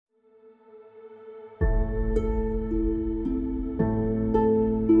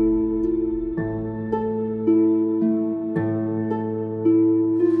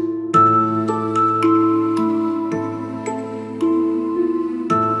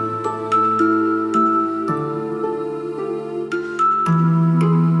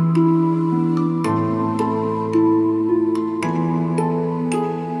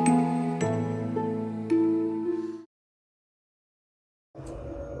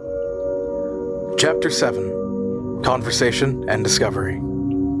Chapter 7. Conversation and Discovery.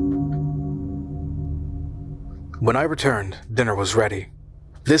 When I returned, dinner was ready.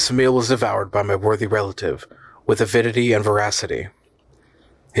 This meal was devoured by my worthy relative, with avidity and voracity.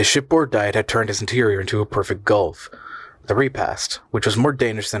 His shipboard diet had turned his interior into a perfect gulf. The repast, which was more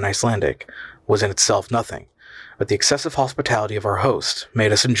Danish than Icelandic, was in itself nothing, but the excessive hospitality of our host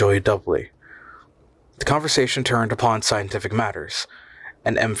made us enjoy it doubly. The conversation turned upon scientific matters,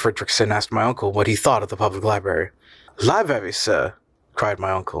 and M. Fredrickson asked my uncle what he thought of the public library. "Library, sir," cried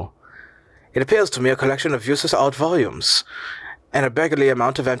my uncle. "It appears to me a collection of useless odd volumes, and a beggarly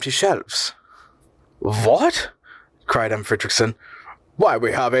amount of empty shelves." "What?" cried M. Fredrickson. "Why,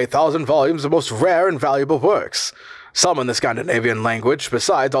 we have 8,000 volumes of most rare and valuable works, some in the Scandinavian language,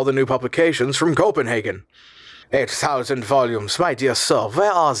 besides all the new publications from Copenhagen." 8,000 volumes, my dear sir,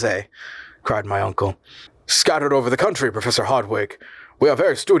 where are they?" cried my uncle. "Scattered over the country, Professor Hardwigg. We are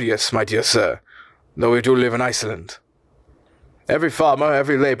very studious, my dear sir, though we do live in Iceland. Every farmer,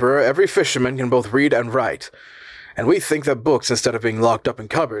 every laborer, every fisherman can both read and write, and we think that books, instead of being locked up in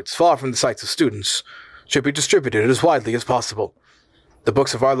cupboards, far from the sights of students, should be distributed as widely as possible. The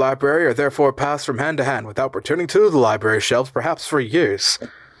books of our library are therefore passed from hand to hand without returning to the library shelves, perhaps for years."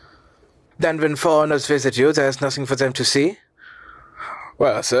 "Then when foreigners visit you, there is nothing for them to see?"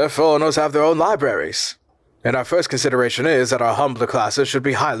 "Well, sir, foreigners have their own libraries, and our first consideration is that our humbler classes should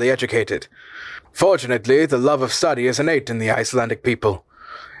be highly educated. Fortunately, the love of study is innate in the Icelandic people.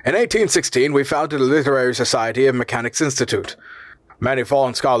 In 1816, we founded a literary society of Mechanics Institute. Many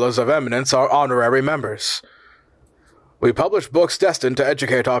foreign scholars of eminence are honorary members. We publish books destined to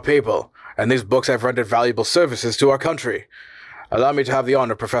educate our people, and these books have rendered valuable services to our country. Allow me to have the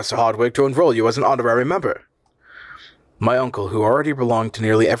honor, Professor Hardwigg, to enroll you as an honorary member." My uncle, who already belonged to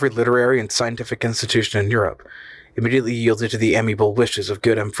nearly every literary and scientific institution in Europe, immediately yielded to the amiable wishes of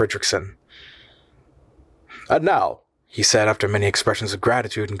good M. Fredrickson. "And now," he said after many expressions of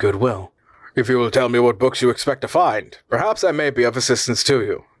gratitude and goodwill, "if you will tell me what books you expect to find, perhaps I may be of assistance to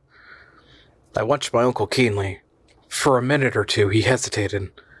you." I watched my uncle keenly. For a minute or two he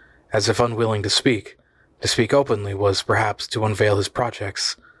hesitated, as if unwilling to speak. To speak openly was, perhaps, to unveil his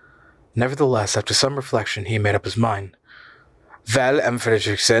projects. Nevertheless, after some reflection, he made up his mind. "Well, M.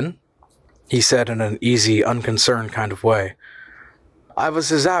 Fredrickson," he said in an easy, unconcerned kind of way, "I was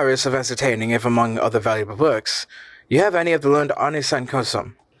desirous of ascertaining if, among other valuable works, you have any of the learned Arnis and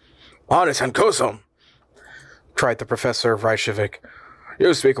Kosum." "Arnis and Kosum!" cried the professor of Reykjavik.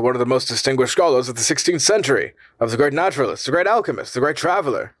 "You speak of one of the most distinguished scholars of the 16th century, of the great naturalist, the great alchemist, the great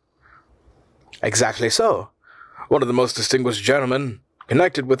traveler." "Exactly so. One of the most distinguished gentlemen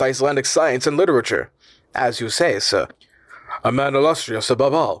connected with Icelandic science and literature, as you say, sir. A man illustrious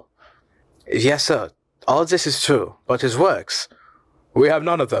above all." "Yes, sir. All this is true, but his works—" "We have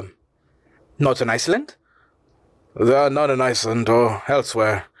none of them." "Not in Iceland?" "There are none in Iceland or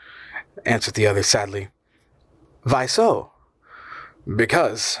elsewhere," answered the other sadly. "Why so?"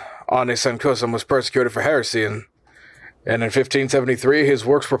 "Because Arne Sankusum was persecuted for heresy, and in 1573 his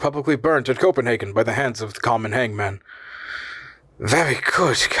works were publicly burnt in Copenhagen by the hands of the common hangman." "Very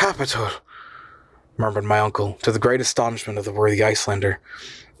good, capital," murmured my uncle, to the great astonishment of the worthy Icelander.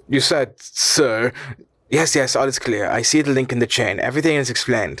 "You said, sir—" Yes, all is clear. I see the link in the chain. Everything is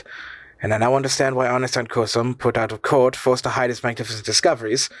explained. And I now understand why Arne Sankusum, put out of court, forced to hide his magnificent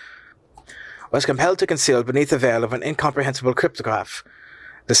discoveries, was compelled to conceal beneath the veil of an incomprehensible cryptograph.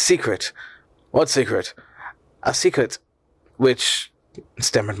 The secret—" "What secret?" "A secret which—"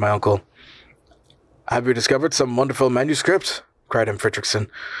 stammered my uncle. "Have you discovered some wonderful manuscript?" cried M. Fredrickson.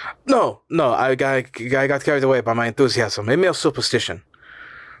 No, I got carried away by my enthusiasm, a mere superstition."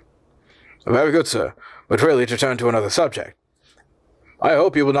 "Very good, sir, but really to turn to another subject. I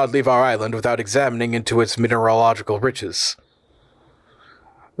hope you will not leave our island without examining into its mineralogical riches."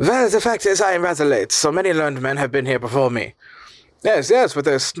 "Well, the fact is I am rather late. So many learned men have been here before me." Yes, but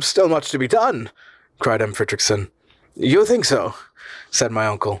there's still much to be done," cried M. Fredrickson. "You think so?" said my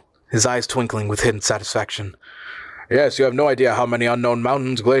uncle, his eyes twinkling with hidden satisfaction. "Yes, you have no idea how many unknown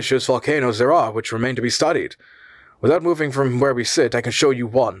mountains, glaciers, volcanoes there are which remain to be studied. Without moving from where we sit, I can show you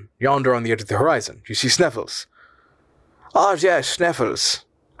one, yonder on the edge of the horizon. You see Sneffels?" "Ah, yes, Sneffels,"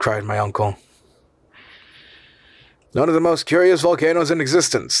 cried my uncle. "One of the most curious volcanoes in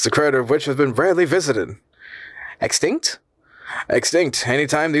existence, the crater of which has been rarely visited." "Extinct?" "Extinct any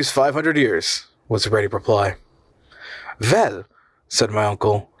time these 500 years," was the ready reply. "Well," said my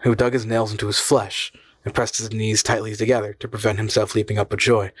uncle, who dug his nails into his flesh and pressed his knees tightly together to prevent himself leaping up with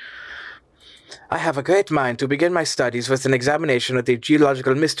joy, "I have a great mind to begin my studies with an examination of the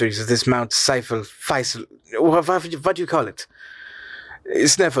geological mysteries of this Mount Feisal, what do you call it?"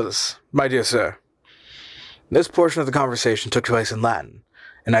 "Sneffels, my dear sir," This portion of the conversation took place in Latin,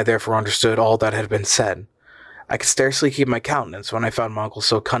 and I therefore understood all that had been said. I could scarcely keep my countenance when I found my uncle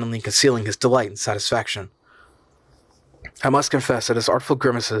so cunningly concealing his delight and satisfaction. I must confess that his artful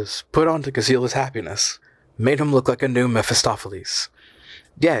grimaces, put on to conceal his happiness, made him look like a new Mephistopheles.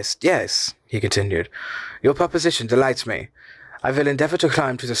 Yes, he continued, your proposition delights me. I will endeavor to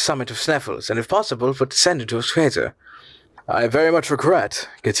climb to the summit of Sneffels, and if possible, will descend into its crater. I very much regret,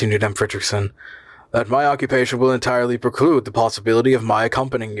 continued M. Fridriksson, that my occupation will entirely preclude the possibility of my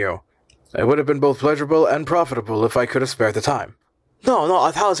accompanying you. It would have been both pleasurable and profitable if I could have spared the time. No,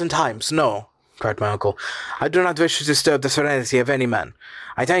 1,000 times, no, cried my uncle. I do not wish to disturb the serenity of any man.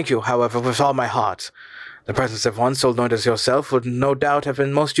 I thank you, however, with all my heart. The presence of one so learned as yourself would no doubt have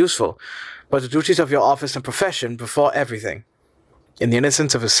been most useful, but the duties of your office and profession before everything. In the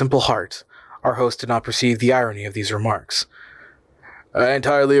innocence of his simple heart, our host did not perceive the irony of these remarks. I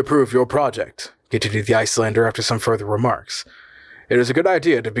entirely approve your project, continued the Icelander after some further remarks. It is a good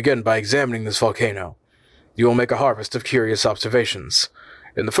idea to begin by examining this volcano. You will make a harvest of curious observations.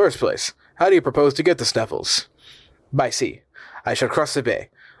 In the first place, how do you propose to get to Sneffels? By sea. I shall cross the bay.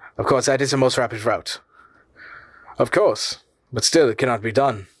 Of course, that is the most rapid route. Of course, but still it cannot be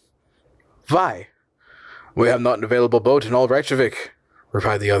done. Why? We have not an available boat in all Reykjavik,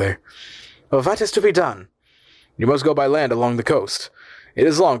 replied the other. Well, what is to be done? You must go by land along the coast. It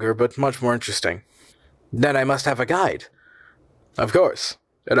is longer, but much more interesting. Then I must have a guide. Of course,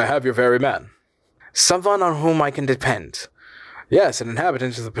 and I have your very man. Someone on whom I can depend. Yes, an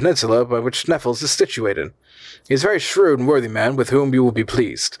inhabitant of the peninsula by which Sneffels is situated. He is a very shrewd and worthy man with whom you will be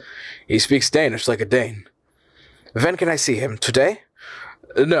pleased. He speaks Danish like a Dane. When can I see him? Today?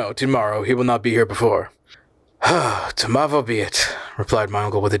 No, tomorrow. He will not be here before. Tomorrow be it, replied my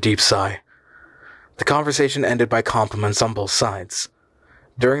uncle with a deep sigh. The conversation ended by compliments on both sides.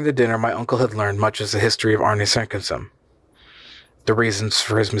 During the dinner, my uncle had learned much of the history of Arne Sørensson, the reasons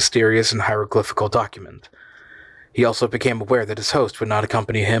for his mysterious and hieroglyphical document. He also became aware that his host would not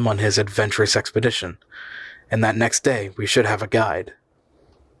accompany him on his adventurous expedition, and that next day we should have a guide.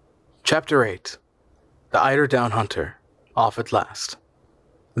 Chapter 8. The Eider Down Hunter, off at last.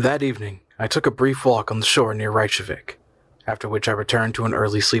 That evening, I took a brief walk on the shore near Reykjavik, after which I returned to an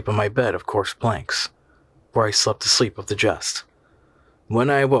early sleep on my bed of coarse planks, where I slept the sleep of the just. When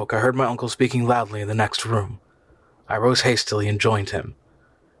I awoke, I heard my uncle speaking loudly in the next room. I rose hastily and joined him.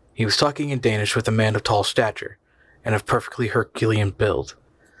 He was talking in Danish with a man of tall stature, and of perfectly Herculean build.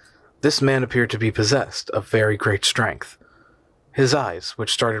 This man appeared to be possessed of very great strength. His eyes,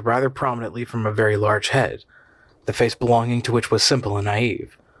 which started rather prominently from a very large head, the face belonging to which was simple and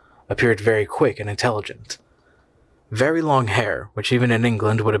naive, appeared very quick and intelligent. Very long hair, which even in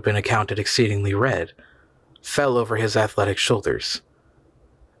England would have been accounted exceedingly red, fell over his athletic shoulders.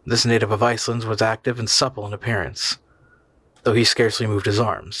 This native of Iceland was active and supple in appearance, though he scarcely moved his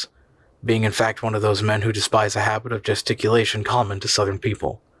arms, being in fact one of those men who despise a habit of gesticulation common to southern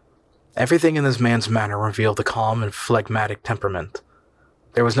people. Everything in this man's manner revealed a calm and phlegmatic temperament.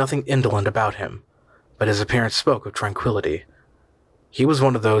 There was nothing indolent about him, but his appearance spoke of tranquility. He was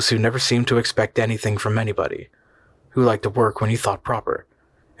one of those who never seemed to expect anything from anybody, who liked to work when he thought proper,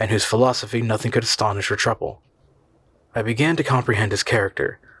 and whose philosophy nothing could astonish or trouble. I began to comprehend his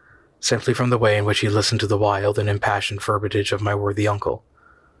character, simply from the way in which he listened to the wild and impassioned verbiage of my worthy uncle.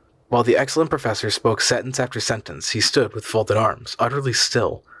 While the excellent professor spoke sentence after sentence, he stood with folded arms, utterly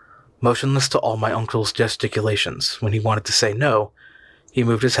still, motionless to all my uncle's gesticulations. When he wanted to say no, he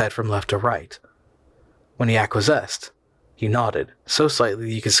moved his head from left to right. When he acquiesced, he nodded, so slightly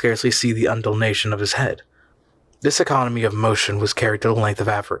that you could scarcely see the undulation of his head. This economy of motion was carried to the length of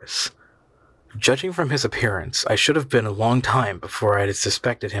avarice. Judging from his appearance, I should have been a long time before I had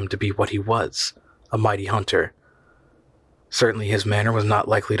suspected him to be what he was, a mighty hunter. Certainly his manner was not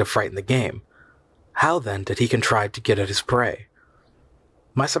likely to frighten the game. How, then, did he contrive to get at his prey?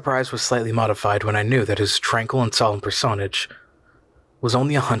 My surprise was slightly modified when I knew that his tranquil and solemn personage was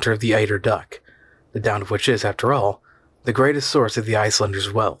only a hunter of the eider duck, the down of which is, after all, the greatest source of the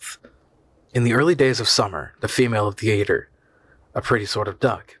Icelander's wealth. In the early days of summer, the female of the eider, a pretty sort of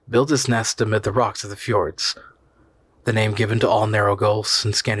duck, builds its nest amid the rocks of the fjords, the name given to all narrow gulfs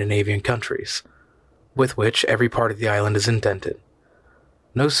in Scandinavian countries, with which every part of the island is indented.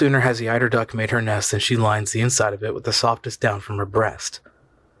 No sooner has the eider duck made her nest than she lines the inside of it with the softest down from her breast.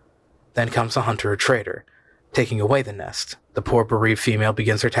 Then comes the hunter or trader, taking away the nest. The poor bereaved female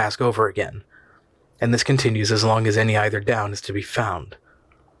begins her task over again, and this continues as long as any eider down is to be found,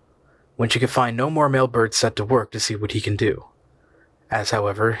 when she can find no more male birds set to work to see what he can do. As,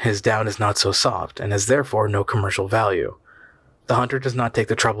 however, his down is not so soft, and has therefore no commercial value, the hunter does not take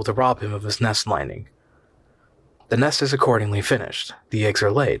the trouble to rob him of his nest lining. The nest is accordingly finished, the eggs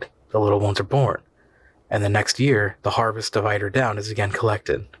are laid, the little ones are born, and the next year the harvest of eider down is again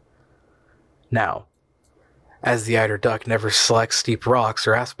collected. Now, as the eider duck never selects steep rocks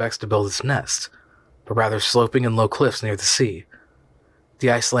or aspects to build its nest, but rather sloping and low cliffs near the sea, the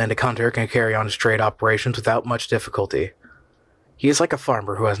Icelandic hunter can carry on his trade operations without much difficulty. He is like a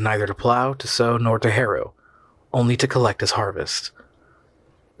farmer who has neither to plow, to sow, nor to harrow, only to collect his harvest.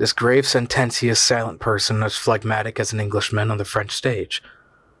 This grave, sententious, silent person, as phlegmatic as an Englishman on the French stage,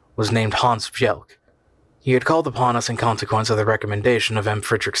 was named Hans Bjelk. He had called upon us in consequence of the recommendation of M.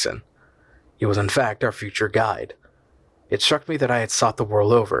 Fridriksson. He was in fact our future guide. It struck me that I had sought the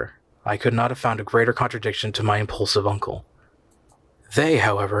world over. I could not have found a greater contradiction to my impulsive uncle. They,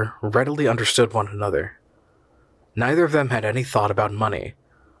 however, readily understood one another. Neither of them had any thought about money.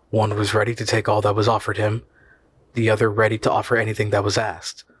 One was ready to take all that was offered him, the other ready to offer anything that was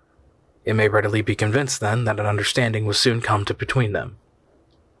asked. It may readily be convinced, then, that an understanding would soon come to between them.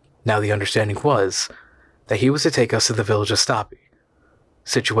 Now the understanding was that he was to take us to the village of Stapi,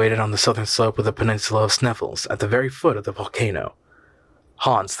 situated on the southern slope of the peninsula of Sneffels, at the very foot of the volcano.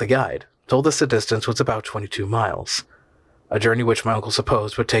 Hans, the guide, told us the distance was about 22 miles, a journey which my uncle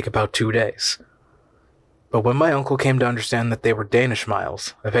supposed would take about 2 days. But when my uncle came to understand that they were Danish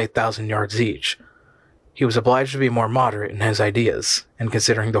miles, of 8,000 yards each, he was obliged to be more moderate in his ideas, and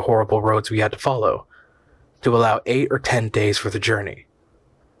considering the horrible roads we had to follow, to allow 8 or 10 days for the journey.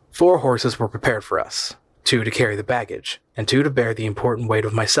 4 horses were prepared for us, 2 to carry the baggage, and 2 to bear the important weight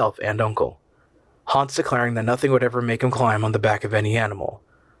of myself and uncle. Hans declaring that nothing would ever make him climb on the back of any animal.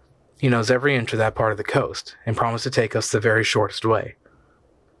 He knows every inch of that part of the coast, and promised to take us the very shortest way.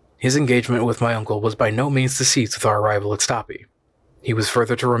 His engagement with my uncle was by no means to cease with our arrival at Stapi. He was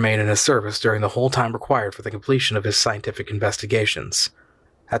further to remain in his service during the whole time required for the completion of his scientific investigations,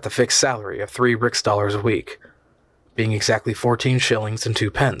 at the fixed salary of 3 riksdaler a week, being exactly 14 shillings and 2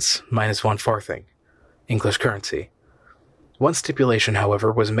 pence, minus 1 farthing, English currency. One stipulation,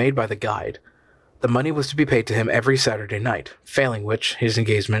 however, was made by the guide. The money was to be paid to him every Saturday night, failing which his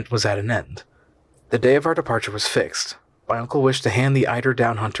engagement was at an end. The day of our departure was fixed. My uncle wished to hand the eider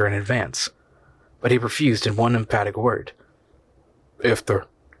down hunter in advance, but he refused in one emphatic word. Efter,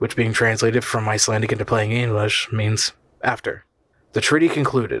 which being translated from Icelandic into plain English means after. The treaty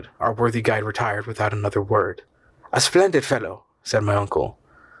concluded, our worthy guide retired without another word. A splendid fellow, said my uncle.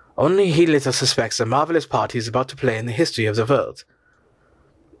 Only he little suspects the marvelous part he is about to play in the history of the world.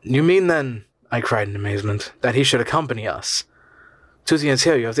 You mean, then, I cried in amazement, that he should accompany us? To the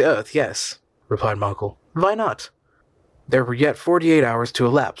interior of the earth, yes, replied my uncle. Why not? There were yet 48 hours to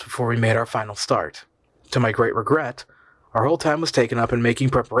elapse before we made our final start. To my great regret, our whole time was taken up in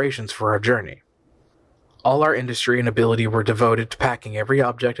making preparations for our journey. All our industry and ability were devoted to packing every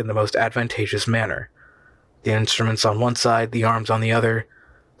object in the most advantageous manner. The instruments on one side, the arms on the other,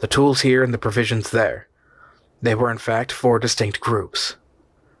 the tools here and the provisions there. They were in fact 4 distinct groups.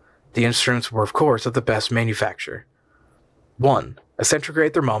 The instruments were of course of the best manufacture. 1. A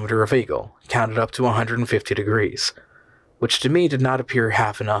centigrade thermometer of Eagle, counted up to 150 degrees, which to me did not appear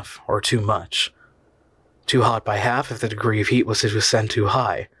half enough or too much. Too hot by half if the degree of heat was to ascend too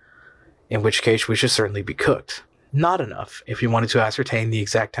high, in which case we should certainly be cooked. Not enough if you wanted to ascertain the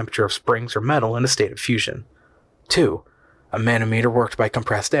exact temperature of springs or metal in a state of fusion. 2. A manometer worked by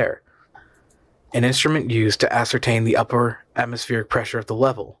compressed air, an instrument used to ascertain the upper atmospheric pressure of the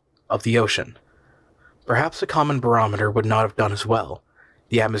level of the ocean. Perhaps a common barometer would not have done as well,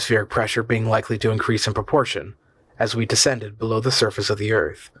 the atmospheric pressure being likely to increase in proportion as we descended below the surface of the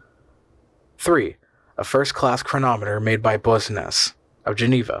earth. 3. A first-class chronometer made by Bosnes, of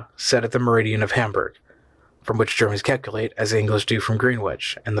Geneva, set at the meridian of Hamburg, from which Germans calculate as the English do from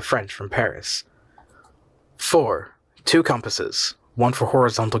Greenwich and the French from Paris. 4. 2 compasses, one for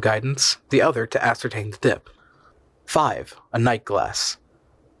horizontal guidance, the other to ascertain the dip. 5. A night glass.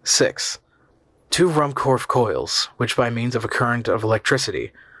 6. 2 Ruhmkorff coils, which by means of a current of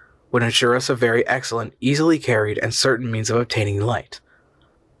electricity would ensure us a very excellent, easily carried, and certain means of obtaining light.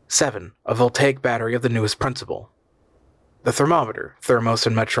 7. A voltaic battery of the newest principle. The thermometer, thermos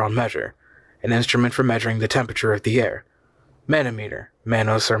and metron measure, an instrument for measuring the temperature of the air. Manometer,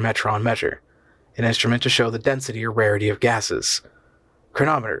 manos or metron measure, an instrument to show the density or rarity of gases.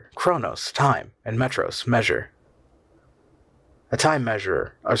 Chronometer, chronos, time, and metros, measure. A time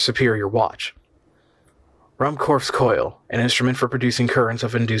measurer, a superior watch. Ruhmkorff's coil, an instrument for producing currents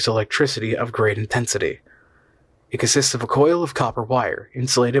of induced electricity of great intensity. It consists of a coil of copper wire,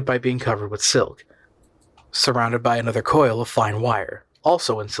 insulated by being covered with silk, surrounded by another coil of fine wire,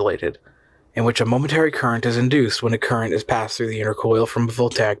 also insulated, in which a momentary current is induced when a current is passed through the inner coil from a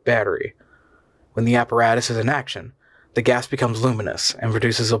voltaic battery. When the apparatus is in action, the gas becomes luminous and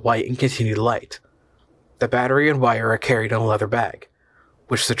produces a white and continued light. The battery and wire are carried in a leather bag,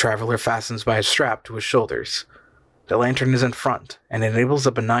 which the traveler fastens by a strap to his shoulders. The lantern is in front, and enables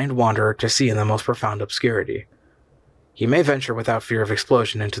the benign wanderer to see in the most profound obscurity. He may venture without fear of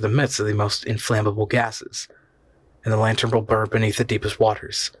explosion into the midst of the most inflammable gases, and the lantern will burn beneath the deepest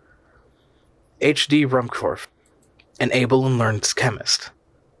waters. H.D. Ruhmkorff, an able and learned chemist,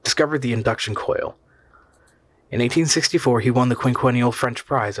 discovered the induction coil. In 1864, he won the quinquennial French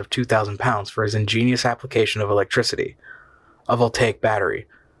prize of £2,000 for his ingenious application of electricity. A voltaic battery,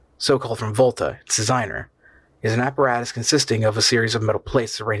 so called from Volta, its designer, is an apparatus consisting of a series of metal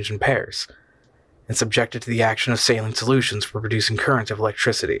plates arranged in pairs, and subjected to the action of saline solutions for producing currents of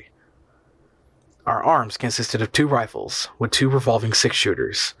electricity. Our arms consisted of 2 rifles, with 2 revolving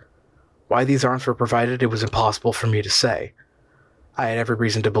 6-shooters. Why these arms were provided it was impossible for me to say. I had every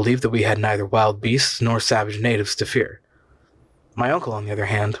reason to believe that we had neither wild beasts nor savage natives to fear. My uncle, on the other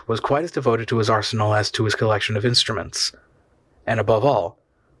hand, was quite as devoted to his arsenal as to his collection of instruments, and above all,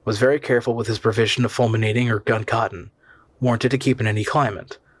 was very careful with his provision of fulminating or gun cotton, warranted to keep in any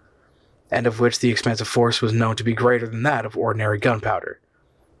climate, and of which the expensive force was known to be greater than that of ordinary gunpowder.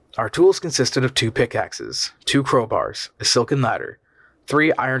 Our tools consisted of 2 pickaxes, 2 crowbars, a silken ladder,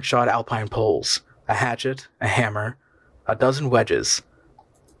 3 iron-shod alpine poles, a hatchet, a hammer, a dozen wedges,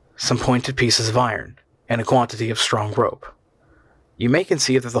 some pointed pieces of iron, and a quantity of strong rope. You may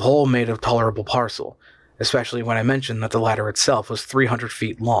conceive that the whole made a tolerable parcel, especially when I mentioned that the ladder itself was 300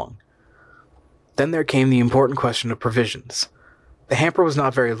 feet long. Then there came the important question of provisions. The hamper was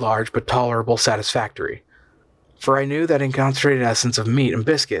not very large, but tolerable satisfactory, for I knew that in concentrated essence of meat and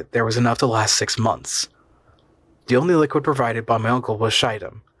biscuit there was enough to last 6 months. The only liquid provided by my uncle was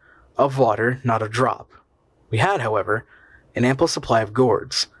Schiedam. Of water, not a drop. We had, however, an ample supply of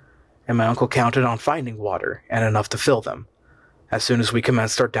gourds, and my uncle counted on finding water, and enough to fill them, as soon as we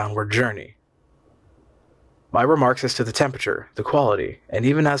commenced our downward journey. My remarks as to the temperature, the quality, and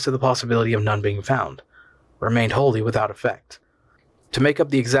even as to the possibility of none being found, remained wholly without effect. To make up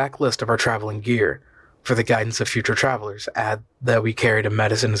the exact list of our traveling gear, for the guidance of future travelers, add that we carried a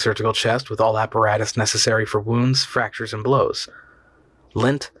medicine and surgical chest with all apparatus necessary for wounds, fractures, and blows,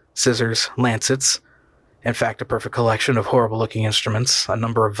 lint, scissors, lancets, in fact a perfect collection of horrible-looking instruments, a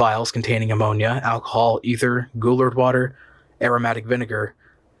number of vials containing ammonia, alcohol, ether, gourd water, aromatic vinegar,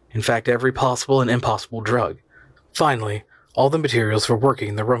 in fact every possible and impossible drug. Finally, all the materials for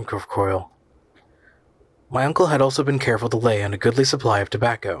working the Ruhmkorff coil. My uncle had also been careful to lay in a goodly supply of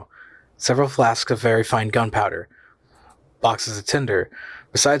tobacco, several flasks of very fine gunpowder, boxes of tinder,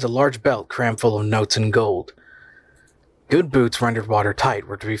 besides a large belt crammed full of notes and gold. Good boots rendered watertight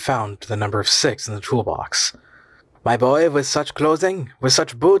were to be found to the number of 6 in the toolbox. "My boy, with such clothing, with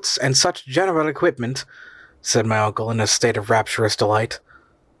such boots, and such general equipment," said my uncle in a state of rapturous delight,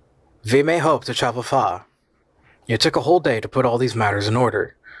 "we may hope to travel far." It took a whole day to put all these matters in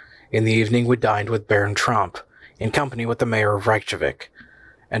order. In the evening we dined with Baron Tromp, in company with the mayor of Reykjavik,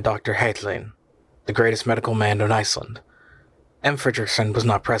 and Dr. Heitlein, the greatest medical man in Iceland. M. Fridriksson was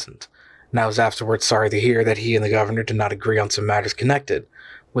not present, and I was afterwards sorry to hear that he and the governor did not agree on some matters connected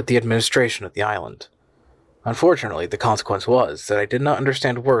with the administration of the island. Unfortunately, the consequence was that I did not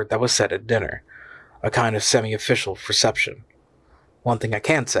understand a word that was said at dinner, a kind of semi-official reception. One thing I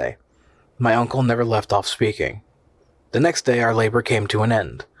can say, my uncle never left off speaking. The next day our labor came to an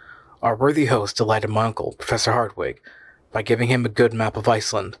end. Our worthy host delighted my uncle, Professor Hardwigg, by giving him a good map of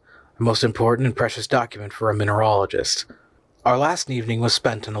Iceland, a most important and precious document for a mineralogist. Our last evening was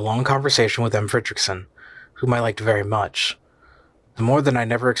spent in a long conversation with M. Fridriksson, whom I liked very much, the more that I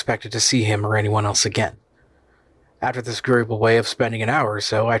never expected to see him or anyone else again. After this agreeable way of spending an hour or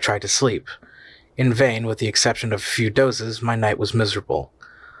so, I tried to sleep. In vain, with the exception of a few dozes, my night was miserable.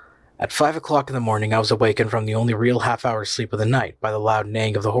 At 5 o'clock in the morning I was awakened from the only real half-hour's sleep of the night by the loud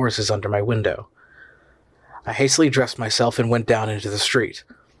neighing of the horses under my window. I hastily dressed myself and went down into the street.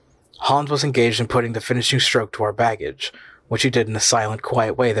 Hans was engaged in putting the finishing stroke to our baggage, which he did in a silent,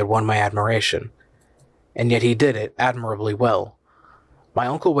 quiet way that won my admiration. And yet he did it admirably well. My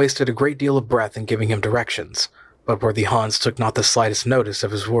uncle wasted a great deal of breath in giving him directions, but worthy Hans took not the slightest notice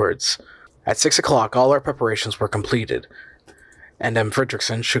of his words. At 6 o'clock all our preparations were completed, and M.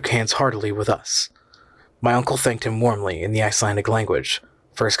 Fridriksson shook hands heartily with us. My uncle thanked him warmly in the Icelandic language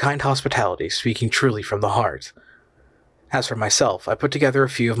for his kind hospitality, speaking truly from the heart. As for myself, I put together a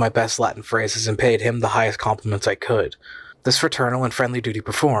few of my best Latin phrases and paid him the highest compliments I could. This fraternal and friendly duty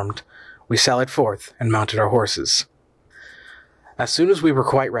performed, we sallied forth and mounted our horses. As soon as we were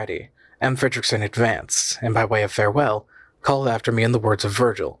quite ready, M. Fridriksson advanced, and by way of farewell, called after me in the words of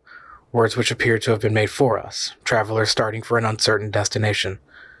Virgil, words which appeared to have been made for us, travelers starting for an uncertain destination.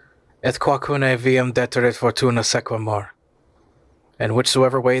 Et quacune viam deterit fortuna sequamur. And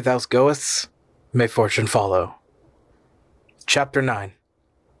whichsoever way thou goest, may fortune follow. Chapter 9.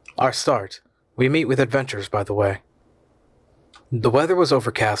 Our start. We meet with adventures by the way. The weather was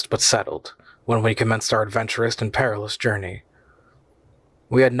overcast but settled when we commenced our adventurous and perilous journey.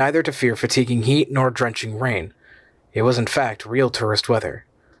 We had neither to fear fatiguing heat nor drenching rain. It was in fact real tourist weather.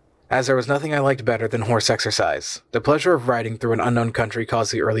 As there was nothing I liked better than horse exercise, the pleasure of riding through an unknown country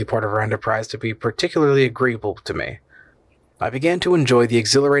caused the early part of our enterprise to be particularly agreeable to me. I began to enjoy the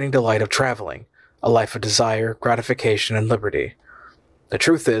exhilarating delight of traveling, a life of desire, gratification, and liberty. The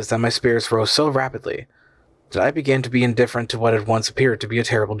truth is that my spirits rose so rapidly that I began to be indifferent to what had once appeared to be a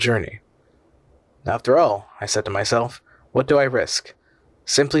terrible journey. After all, I said to myself, what do I risk?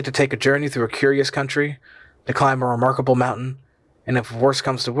 Simply to take a journey through a curious country, to climb a remarkable mountain, and if worst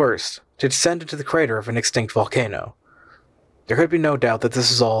comes to worst, to descend into the crater of an extinct volcano. There could be no doubt that this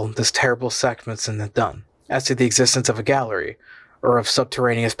is all this terrible Saknussemm had done. As to the existence of a gallery, or of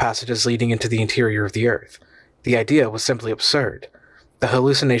subterraneous passages leading into the interior of the earth, the idea was simply absurd, the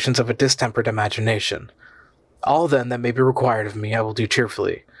hallucinations of a distempered imagination. All then that may be required of me I will do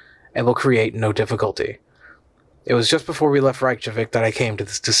cheerfully, and will create no difficulty. It was just before we left Reykjavik that I came to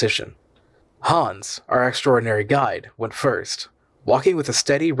this decision. Hans, our extraordinary guide, went first, walking with a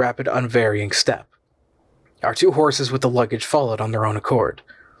steady, rapid, unvarying step. Our two horses with the luggage followed on their own accord,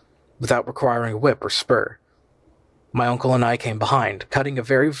 without requiring a whip or spur. My uncle and I came behind, cutting a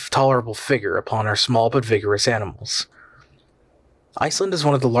very tolerable figure upon our small but vigorous animals. Iceland is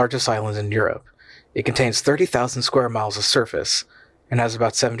one of the largest islands in Europe. It contains 30,000 square miles of surface, and has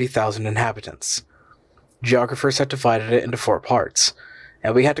about 70,000 inhabitants. Geographers have divided it into 4 parts,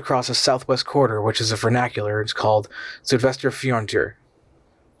 and we had to cross a southwest quarter, which is a vernacular. It's called Sudvesturfjordur.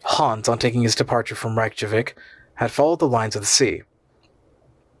 Hans, on taking his departure from Reykjavik, had followed the lines of the sea.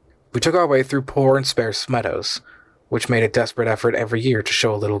 We took our way through poor and sparse meadows, which made a desperate effort every year to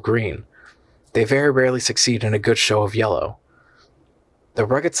show a little green. They very rarely succeed in a good show of yellow. The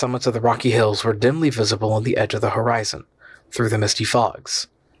rugged summits of the rocky hills were dimly visible on the edge of the horizon, through the misty fogs.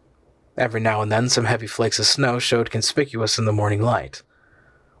 Every now and then some heavy flakes of snow showed conspicuous in the morning light,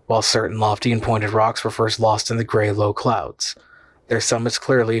 while certain lofty and pointed rocks were first lost in the gray low clouds, their summits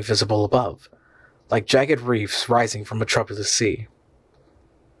clearly visible above, like jagged reefs rising from a troublous sea.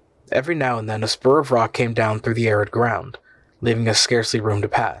 Every now and then a spur of rock came down through the arid ground, leaving us scarcely room to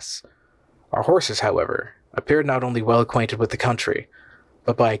pass. Our horses, however, appeared not only well acquainted with the country,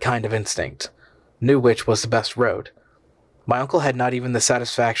 but by a kind of instinct, knew which was the best road. My uncle had not even the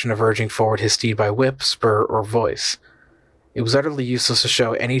satisfaction of urging forward his steed by whip, spur, or voice. It was utterly useless to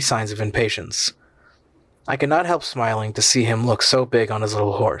show any signs of impatience. I could not help smiling to see him look so big on his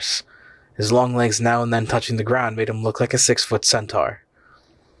little horse. His long legs now and then touching the ground made him look like a 6-foot centaur.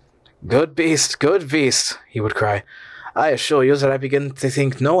 Good beast, he would cry. I assure you that I begin to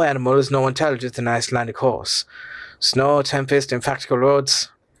think no animal is more intelligent than an Icelandic horse. Snow, tempest, impractical roads,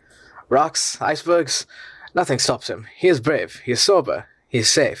 rocks, icebergs, nothing stops him. He is brave, he is sober, he is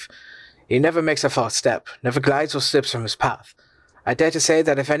safe. He never makes a false step, never glides or slips from his path. I dare to say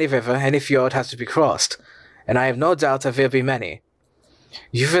that if any river, any fjord has to be crossed, and I have no doubt there will be many,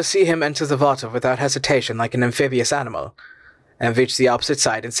 you will see him enter the water without hesitation like an amphibious animal, and reach the opposite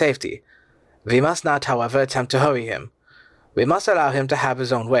side in safety. We must not, however, attempt to hurry him. We must allow him to have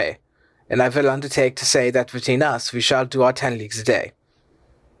his own way, and I will undertake to say that between us we shall do our 10 leagues a day.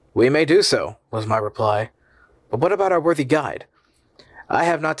 We may do so, was my reply. But what about our worthy guide? I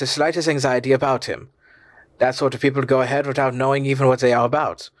have not the slightest anxiety about him. That sort of people go ahead without knowing even what they are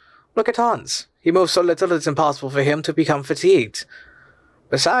about. Look at Hans. He moves so little it's impossible for him to become fatigued.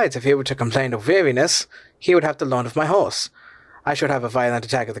 Besides, if he were to complain of weariness, he would have to learn of my horse. I should have a violent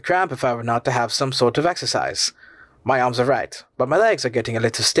attack of the cramp if I were not to have some sort of exercise. My arms are right, but my legs are getting a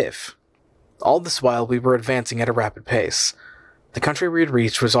little stiff. All this while we were advancing at a rapid pace. The country we had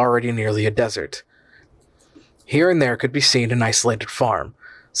reached was already nearly a desert. Here and there could be seen an isolated farm,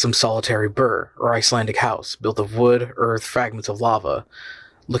 some solitary burr or Icelandic house built of wood, earth, fragments of lava,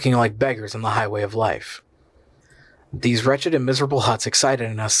 looking like beggars on the highway of life. These wretched and miserable huts excited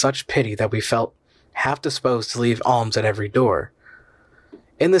in us such pity that we felt half disposed to leave alms at every door.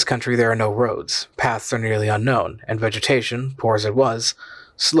 In this country there are no roads, paths are nearly unknown, and vegetation, poor as it was,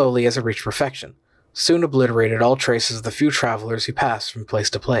 slowly as it reached perfection, soon obliterated all traces of the few travelers who passed from place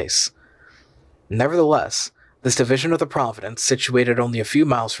to place. Nevertheless, this division of the province, situated only a few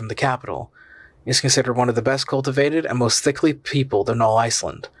miles from the capital, is considered one of the best cultivated and most thickly peopled in all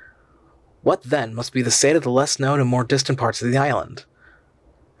Iceland. What, then, must be the state of the less known and more distant parts of the island?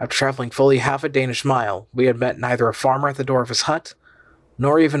 After traveling fully half a Danish mile, we had met neither a farmer at the door of his hut,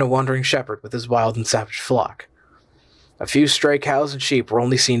 nor even a wandering shepherd with his wild and savage flock. A few stray cows and sheep were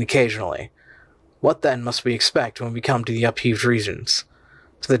only seen occasionally. What then must we expect when we come to the upheaved regions,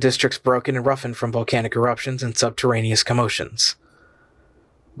 to the districts broken and roughened from volcanic eruptions and subterraneous commotions?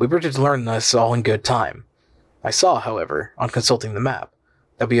 We were to learn this all in good time. I saw, however, on consulting the map,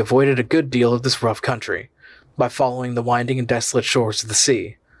 that we avoided a good deal of this rough country by following the winding and desolate shores of the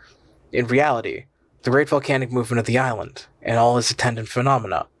sea. In reality, the great volcanic movement of the island, and all its attendant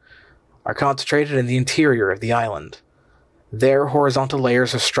phenomena, are concentrated in the interior of the island. There, horizontal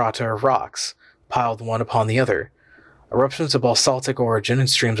layers of strata or rocks, piled one upon the other, eruptions of basaltic origin and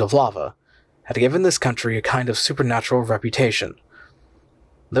streams of lava, had given this country a kind of supernatural reputation.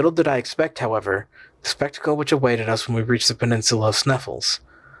 Little did I expect, however, the spectacle which awaited us when we reached the peninsula of Sneffels,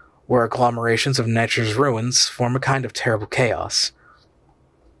 where agglomerations of nature's ruins form a kind of terrible chaos.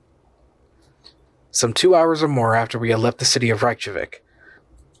 Some 2 hours or more after we had left the city of Reykjavik,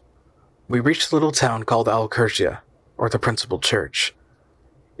 we reached a little town called Alkirkja, or the principal church.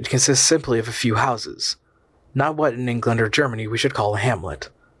 It consists simply of a few houses, not what in England or Germany we should call a hamlet.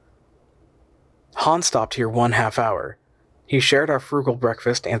 Hans stopped here 1/2 hour. He shared our frugal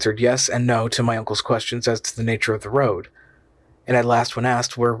breakfast, answered yes and no to my uncle's questions as to the nature of the road, and at last when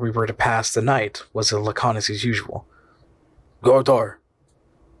asked where we were to pass the night, was as laconic as usual. "Gardar,"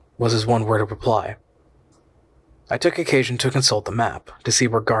 was his one-word reply. I took occasion to consult the map, to see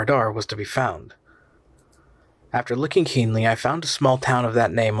where Gardar was to be found. After looking keenly, I found a small town of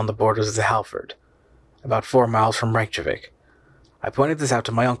that name on the borders of the Halford, about 4 miles from Reykjavik. I pointed this out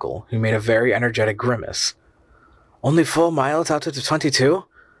to my uncle, who made a very energetic grimace. "Only 4 miles out of the 22?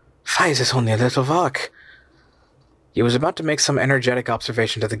 Why, it is only a little walk." He was about to make some energetic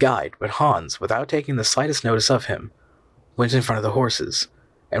observation to the guide, but Hans, without taking the slightest notice of him, went in front of the horses,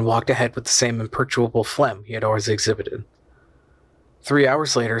 and walked ahead with the same imperturbable phlegm he had always exhibited. 3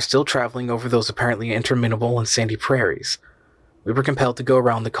 hours later, still traveling over those apparently interminable and sandy prairies, we were compelled to go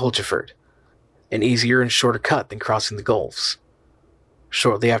around the Koltjefjord, an easier and shorter cut than crossing the gulfs.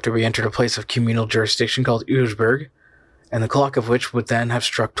 Shortly after we entered a place of communal jurisdiction called Ursberg, and the clock of which would then have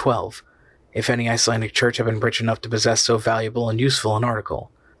struck 12, if any Icelandic church had been rich enough to possess so valuable and useful an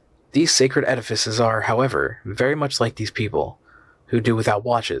article. These sacred edifices are, however, very much like these people, who do without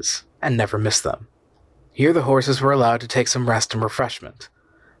watches, and never miss them. Here the horses were allowed to take some rest and refreshment.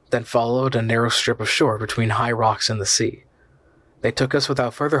 Then followed a narrow strip of shore between high rocks and the sea. They took us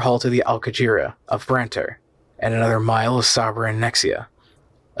without further halt to the Alkirkja of Branter, and another mile of Saber and Nexia,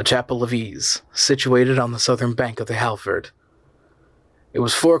 a chapel of ease, situated on the southern bank of the Halford. It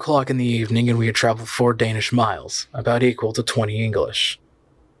was 4 o'clock in the evening, and we had traveled 4 Danish miles, about equal to 20 English.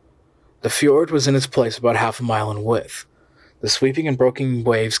 The fjord was in its place about half a mile in width. The sweeping and broken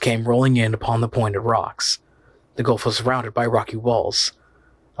waves came rolling in upon the pointed rocks. The gulf was surrounded by rocky walls.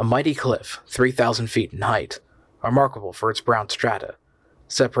 A mighty cliff, 3,000 feet in height, remarkable for its brown strata,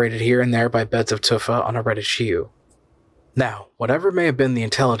 separated here and there by beds of tufa on a reddish hue. Now, whatever may have been the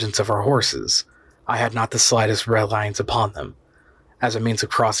intelligence of our horses, I had not the slightest reliance upon them. As a means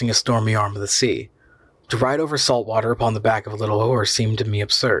of crossing a stormy arm of the sea, to ride over salt water upon the back of a little horse seemed to me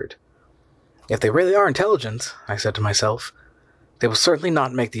absurd. If they really are intelligent, I said to myself, they will certainly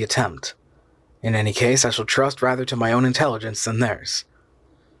not make the attempt. In any case, I shall trust rather to my own intelligence than theirs.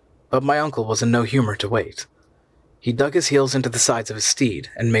 But my uncle was in no humor to wait. He dug his heels into the sides of his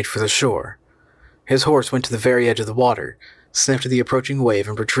steed and made for the shore. His horse went to the very edge of the water, sniffed the approaching wave,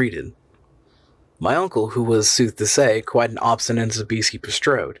 and retreated. My uncle, who was, sooth to say, quite an obstinate as a beast he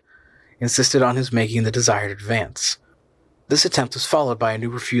bestrode, insisted on his making the desired advance. This attempt was followed by a new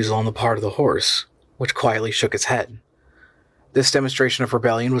refusal on the part of the horse, which quietly shook its head. This demonstration of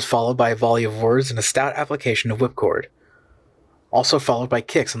rebellion was followed by a volley of words and a stout application of whipcord, also followed by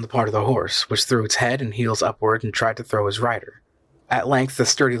kicks on the part of the horse, which threw its head and heels upward and tried to throw his rider. At length the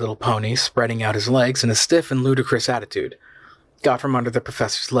sturdy little pony, spreading out his legs in a stiff and ludicrous attitude, got from under the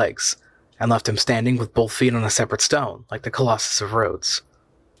professor's legs, and left him standing with both feet on a separate stone, like the Colossus of Rhodes.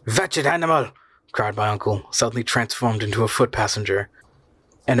 "Wretched animal!" cried my uncle, suddenly transformed into a foot passenger,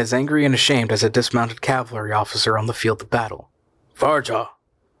 and as angry and ashamed as a dismounted cavalry officer on the field of battle. "Varja,"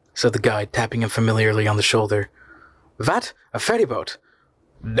 said the guide, tapping him familiarly on the shoulder. "What? A ferryboat?"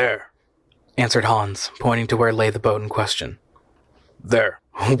 "There," answered Hans, pointing to where lay the boat in question. "There."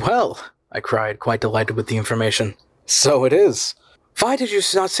 "Well," I cried, quite delighted with the information. "So it is." "Why did you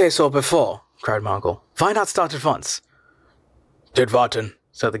not say so before?" cried my uncle. "Why not start at once?" "Did warten,"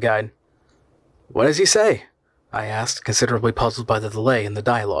 said the guide. "What does he say?" I asked, considerably puzzled by the delay in the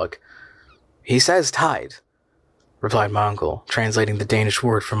dialogue. "He says tide." replied my uncle, translating the Danish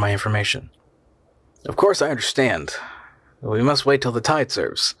word for my information. Of course I understand. We must wait till the tide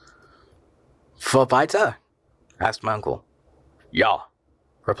serves. For weiter? Asked my uncle. Ja,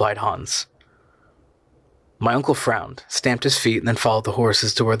 replied Hans. My uncle frowned, stamped his feet, and then followed the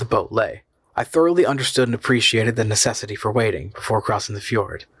horses to where the boat lay. I thoroughly understood and appreciated the necessity for waiting before crossing the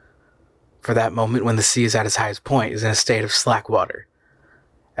fjord. For that moment when the sea is at its highest point is in a state of slack water.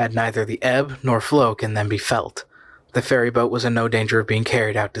 And neither the ebb nor flow can then be felt. The ferry boat was in no danger of being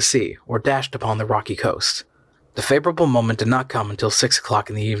carried out to sea or dashed upon the rocky coast. The favorable moment did not come until 6 o'clock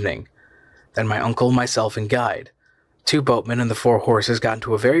in the evening. Then my uncle, myself, and guide, 2 boatmen and the 4 horses, got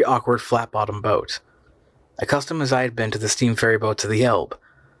into a very awkward flat-bottomed boat. Accustomed as I had been to the steam ferry boats of the Elbe,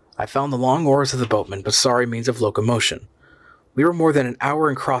 I found the long oars of the boatmen but sorry means of locomotion. We were more than an hour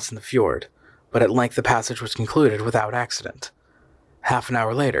in crossing the fjord, but at length the passage was concluded without accident. Half an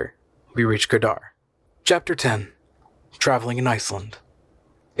hour later, we reached Gerdar. Chapter 10. Traveling in Iceland.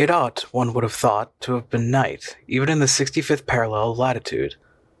 It ought, one would have thought, to have been night, even in the 65th parallel of latitude.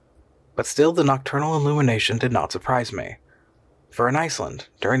 But still the nocturnal illumination did not surprise me. For in Iceland,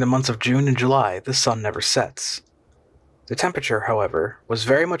 during the months of June and July, the sun never sets. The temperature, however, was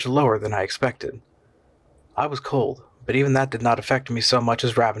very much lower than I expected. I was cold, but even that did not affect me so much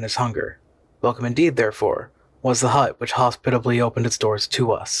as ravenous hunger. Welcome indeed, therefore, was the hut which hospitably opened its doors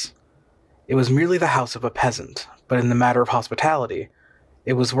to us. It was merely the house of a peasant, but in the matter of hospitality,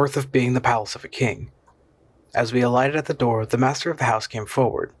 it was worth of being the palace of a king. As we alighted at the door, the master of the house came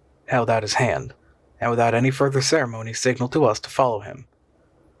forward, held out his hand, and without any further ceremony signaled to us to follow him.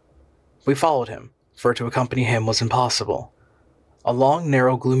 We followed him, for to accompany him was impossible. A long,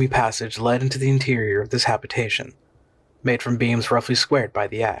 narrow, gloomy passage led into the interior of this habitation, made from beams roughly squared by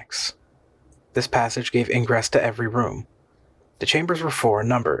the axe. This passage gave ingress to every room. The chambers were 4 in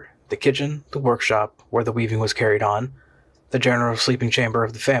number: the kitchen, the workshop, where the weaving was carried on, the general sleeping chamber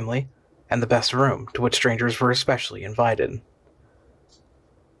of the family, and the best room, to which strangers were especially invited.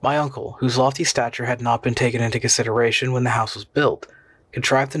 My uncle, whose lofty stature had not been taken into consideration when the house was built,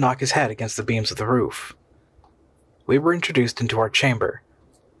 contrived to knock his head against the beams of the roof. We were introduced into our chamber,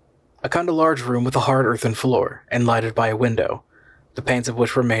 a kind of large room with a hard earthen floor, and lighted by a window, the panes of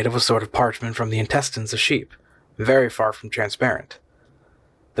which were made of a sort of parchment from the intestines of sheep, very far from transparent.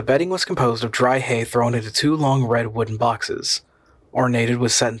 The bedding was composed of dry hay thrown into 2 long red wooden boxes, ornated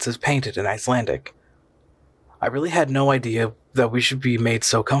with sentences painted in Icelandic. I really had no idea that we should be made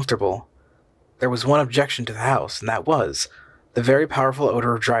so comfortable. There was one objection to the house, and that was the very powerful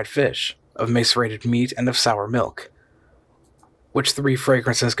odor of dried fish, of macerated meat, and of sour milk, which 3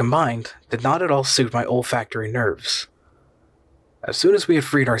 fragrances combined did not at all suit my olfactory nerves. As soon as we had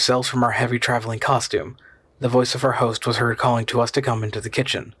freed ourselves from our heavy traveling costume, the voice of our host was heard calling to us to come into the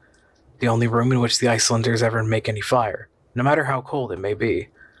kitchen, the only room in which the Icelanders ever make any fire, no matter how cold it may be.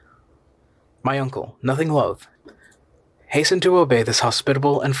 My uncle, nothing loath, hastened to obey this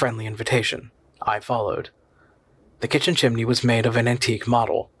hospitable and friendly invitation. I followed. The kitchen chimney was made of an antique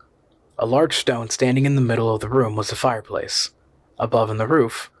model. A large stone standing in the middle of the room was the fireplace. Above in the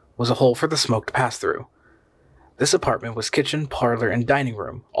roof was a hole for the smoke to pass through. This apartment was kitchen, parlor, and dining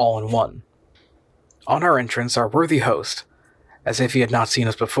room, all in one. On our entrance, our worthy host, as if he had not seen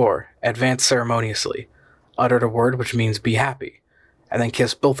us before, advanced ceremoniously, uttered a word which means "be happy," and then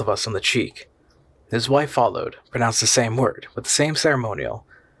kissed both of us on the cheek. His wife followed, pronounced the same word, with the same ceremonial.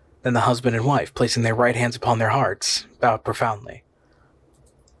 Then the husband and wife, placing their right hands upon their hearts, bowed profoundly.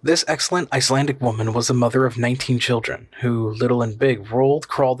 This excellent Icelandic woman was the mother of 19 children, who, little and big, rolled,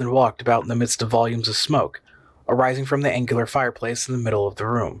 crawled, and walked about in the midst of volumes of smoke, arising from the angular fireplace in the middle of the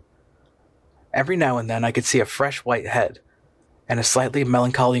room. Every now and then I could see a fresh white head, and a slightly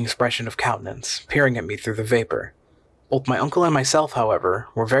melancholy expression of countenance, peering at me through the vapor. Both my uncle and myself, however,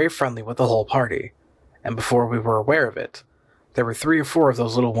 were very friendly with the whole party, and before we were aware of it, there were 3 or 4 of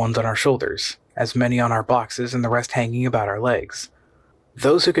those little ones on our shoulders, as many on our boxes, and the rest hanging about our legs.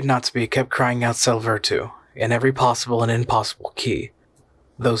 Those who could not speak kept crying out "Salvertu" in every possible and impossible key.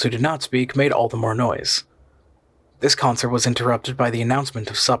 Those who did not speak made all the more noise. This concert was interrupted by the announcement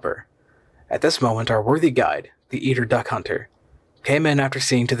of supper. At this moment our worthy guide, the eater duck hunter, came in after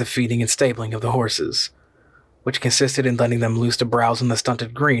seeing to the feeding and stabling of the horses, which consisted in letting them loose to browse on the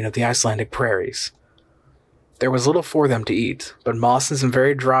stunted green of the Icelandic prairies. There was little for them to eat, but moss and some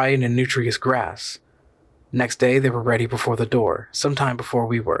very dry and innutritious grass. Next day they were ready before the door, some time before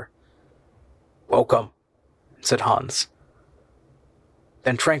we were. "Welcome," said Hans.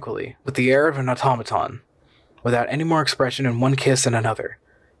 Then tranquilly, with the air of an automaton, without any more expression in one kiss and another,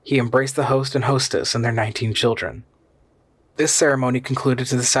 he embraced the host and hostess and their 19 children. This ceremony concluded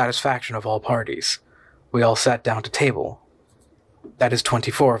to the satisfaction of all parties. We all sat down to table. That is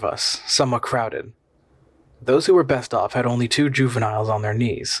 24 of us, somewhat crowded. Those who were best off had only 2 juveniles on their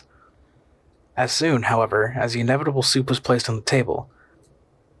knees. As soon, however, as the inevitable soup was placed on the table,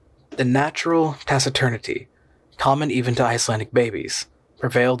 the natural taciturnity, common even to Icelandic babies,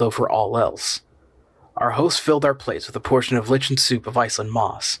 prevailed over all else. Our host filled our plates with a portion of lichen soup of Iceland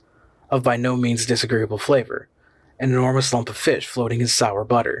moss, of by no means disagreeable flavor, an enormous lump of fish floating in sour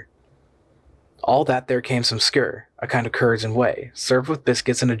butter. All that there came some skyr, a kind of curds and whey, served with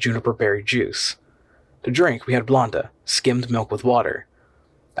biscuits and a juniper berry juice. To drink, we had blanda, skimmed milk with water.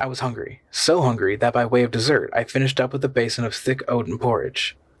 I was hungry, so hungry that by way of dessert I finished up with a basin of thick oaten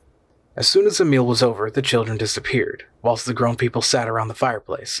porridge. As soon as the meal was over, the children disappeared, whilst the grown people sat around the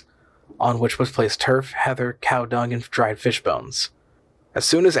fireplace, on which was placed turf, heather, cow dung, and dried fish bones. As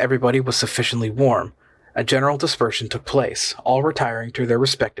soon as everybody was sufficiently warm, a general dispersion took place, all retiring to their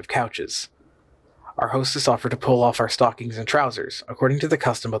respective couches. Our hostess offered to pull off our stockings and trousers, according to the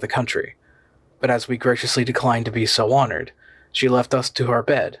custom of the country, but as we graciously declined to be so honored, she left us to our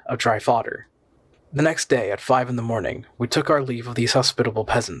bed of dry fodder. The next day, at 5 in the morning, we took our leave of these hospitable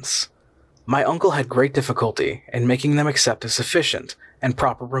peasants. My uncle had great difficulty in making them accept a sufficient and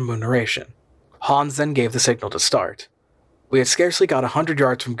proper remuneration. Hans then gave the signal to start. We had scarcely got 100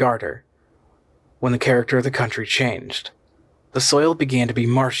 yards from Gardar when the character of the country changed. The soil began to be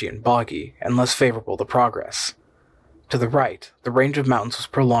marshy and boggy, and less favorable to progress. To the right, the range of mountains was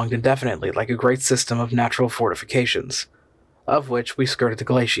prolonged indefinitely like a great system of natural fortifications, of which we skirted the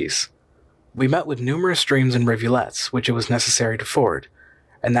glacies. We met with numerous streams and rivulets, which it was necessary to ford,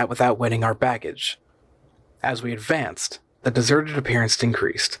 and that without wetting our baggage. As we advanced, the deserted appearance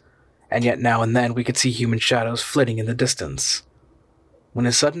increased, and yet now and then we could see human shadows flitting in the distance. When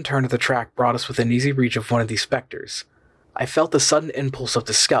a sudden turn of the track brought us within easy reach of one of these specters, I felt the sudden impulse of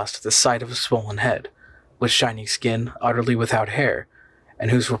disgust at the sight of a swollen head, with shining skin, utterly without hair,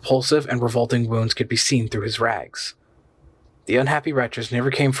 and whose repulsive and revolting wounds could be seen through his rags. The unhappy wretches never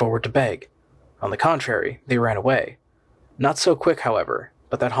came forward to beg. On the contrary, they ran away. Not so quick, however,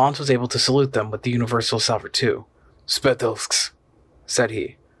 but that Hans was able to salute them with the universal salver-too. "Spetelsks," said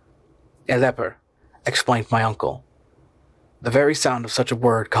he. "A leper," explained my uncle. The very sound of such a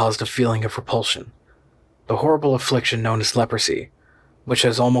word caused a feeling of repulsion. The horrible affliction known as leprosy, which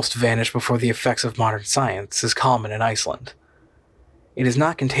has almost vanished before the effects of modern science, is common in Iceland. It is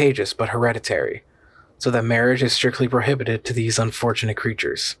not contagious but hereditary, so that marriage is strictly prohibited to these unfortunate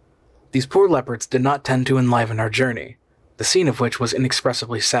creatures. These poor leopards did not tend to enliven our journey, the scene of which was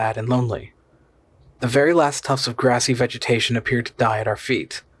inexpressibly sad and lonely. The very last tufts of grassy vegetation appeared to die at our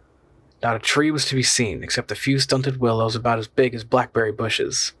feet. Not a tree was to be seen, except a few stunted willows about as big as blackberry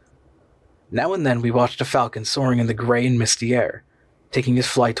bushes. Now and then we watched a falcon soaring in the grey and misty air, taking his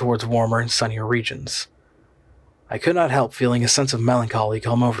flight towards warmer and sunnier regions. I could not help feeling a sense of melancholy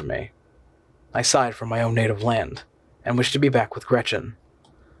come over me. I sighed for my own native land, and wished to be back with Gretchen.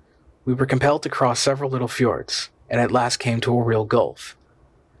 We were compelled to cross several little fjords, and at last came to a real gulf.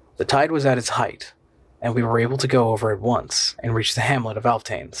 The tide was at its height, and we were able to go over at once, and reach the hamlet of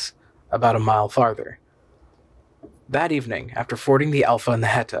Alftanes, about a mile farther. That evening, after fording the Alfa and the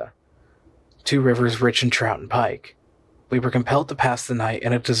Hetta, 2 rivers rich in trout and pike, we were compelled to pass the night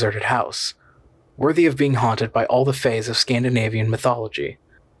in a deserted house, worthy of being haunted by all the fays of Scandinavian mythology.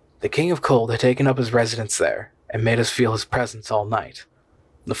 The King of Cold had taken up his residence there, and made us feel his presence all night.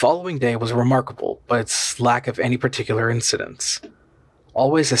 The following day was remarkable by its lack of any particular incidents.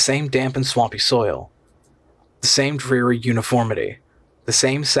 Always the same damp and swampy soil, the same dreary uniformity, the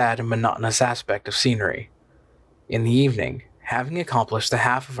same sad and monotonous aspect of scenery. In the evening, having accomplished the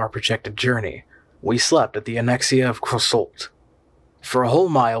half of our projected journey, we slept at the Annexia of Krosholt. For a whole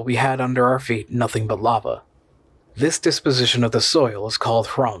mile we had under our feet nothing but lava. This disposition of the soil is called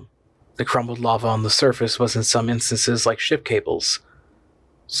hrum. The crumbled lava on the surface was in some instances like ship cables,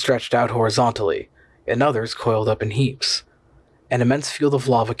 stretched out horizontally, in others coiled up in heaps. An immense field of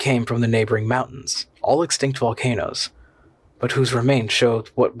lava came from the neighboring mountains, all extinct volcanoes, but whose remains showed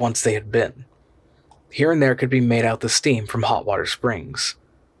what once they had been. Here and there could be made out the steam from hot water springs.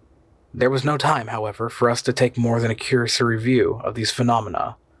 There was no time, however, for us to take more than a cursory view of these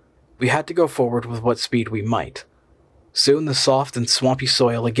phenomena. We had to go forward with what speed we might. Soon the soft and swampy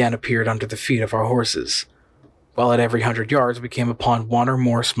soil again appeared under the feet of our horses, while at every 100 yards we came upon 1 or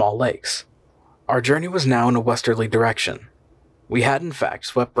more small lakes. Our journey was now in a westerly direction. We had, in fact,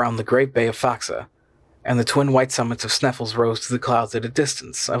 swept round the great bay of Faxa, and the twin white summits of Sneffels rose to the clouds at a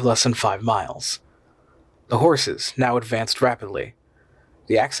distance of less than 5 miles. The horses now advanced rapidly.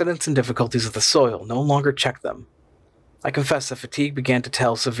 The accidents and difficulties of the soil no longer checked them. I confess that fatigue began to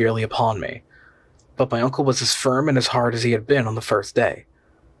tell severely upon me, but my uncle was as firm and as hard as he had been on the first day.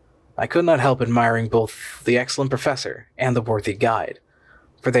 I could not help admiring both the excellent professor and the worthy guide,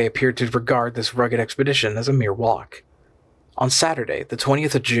 for they appeared to regard this rugged expedition as a mere walk. On Saturday, the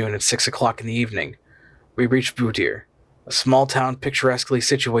 20th of June at 6 o'clock in the evening, we reached Boutir, a small town picturesquely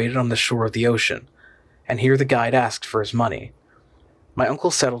situated on the shore of the ocean, and here the guide asked for his money. My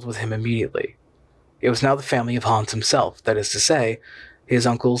uncle settled with him immediately. It was now the family of Hans himself, that is to say, his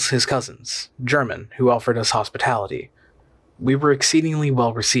uncles, his cousins, German, who offered us hospitality. We were exceedingly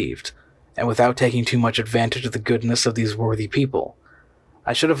well received, and without taking too much advantage of the goodness of these worthy people,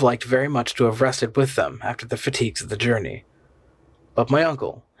 I should have liked very much to have rested with them after the fatigues of the journey. But my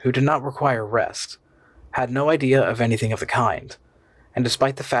uncle, who did not require rest, had no idea of anything of the kind, and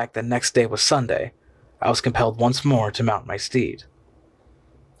despite the fact that next day was Sunday, I was compelled once more to mount my steed.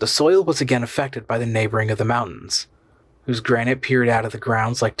 The soil was again affected by the neighboring of the mountains, whose granite peered out of the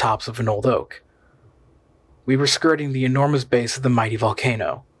grounds like tops of an old oak. We were skirting the enormous base of the mighty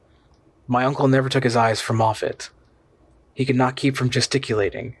volcano. My uncle never took his eyes from off it. He could not keep from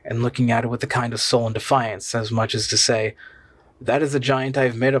gesticulating and looking at it with a kind of sullen defiance, as much as to say, "That is the giant I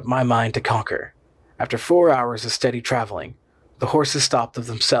have made up my mind to conquer." After 4 hours of steady traveling, the horses stopped of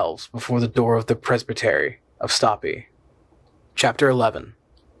themselves before the door of the presbytery of Stapi. Chapter 11.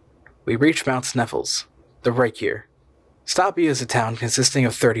 We reached Mount Sneffels, the Reykjir. Stapi is a town consisting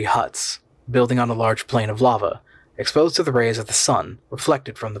of 30 huts, building on a large plain of lava, exposed to the rays of the sun,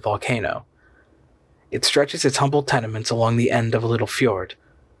 reflected from the volcano. It stretches its humble tenements along the end of a little fjord,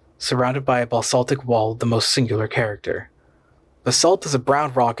 surrounded by a basaltic wall of the most singular character. Basalt is a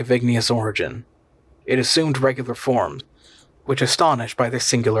brown rock of igneous origin. It assumed regular forms, which astonished by their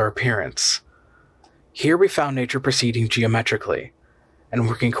singular appearance. Here we found nature proceeding geometrically, and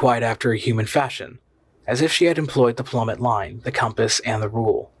working quite after a human fashion, as if she had employed the plummet line, the compass, and the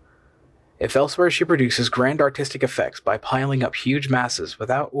rule. If elsewhere she produces grand artistic effects by piling up huge masses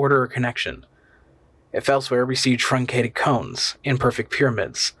without order or connection, if elsewhere we see truncated cones, imperfect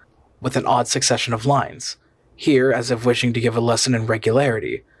pyramids, with an odd succession of lines, here, as if wishing to give a lesson in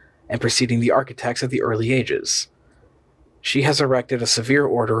regularity, and preceding the architects of the early ages, she has erected a severe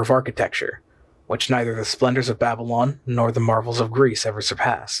order of architecture, which neither the splendors of Babylon nor the marvels of Greece ever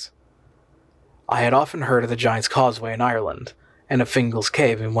surpassed. I had often heard of the Giant's Causeway in Ireland, and of Fingal's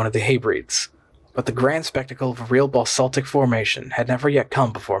Cave in one of the Hebrides, but the grand spectacle of a real basaltic formation had never yet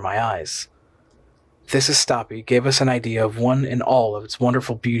come before my eyes. This Stapi gave us an idea of one and all of its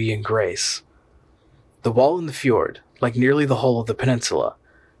wonderful beauty and grace. The wall in the fjord, like nearly the whole of the peninsula,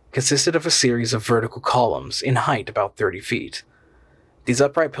 consisted of a series of vertical columns in height about 30 feet. These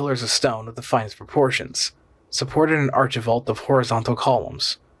upright pillars of stone of the finest proportions supported an archivolt of horizontal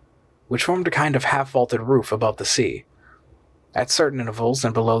columns, which formed a kind of half-vaulted roof above the sea. At certain intervals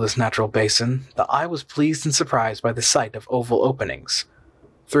and below this natural basin, the eye was pleased and surprised by the sight of oval openings,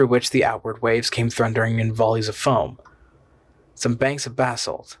 through which the outward waves came thundering in volleys of foam. Some banks of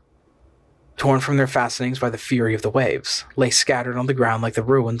basalt, torn from their fastenings by the fury of the waves, lay scattered on the ground like the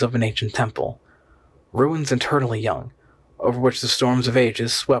ruins of an ancient temple, ruins eternally young, over which the storms of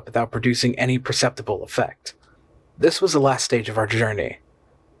ages swept without producing any perceptible effect. This was the last stage of our journey.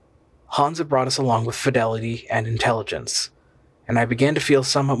 Hans had brought us along with fidelity and intelligence, and I began to feel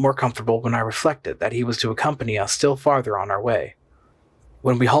somewhat more comfortable when I reflected that he was to accompany us still farther on our way.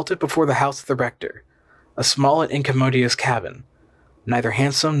 When we halted before the house of the rector, a small and incommodious cabin, neither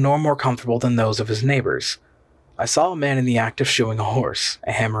handsome nor more comfortable than those of his neighbors, I saw a man in the act of shoeing a horse,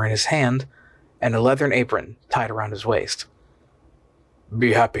 a hammer in his hand, and a leathern apron tied around his waist.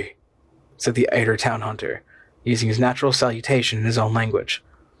 "Be happy," said the Eider town hunter, using his natural salutation in his own language.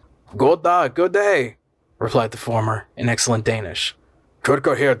 "God dag, good day," replied the former, in excellent Danish.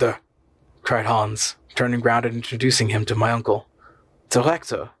 "Turko herde," cried Hans, turning round and introducing him to my uncle. "The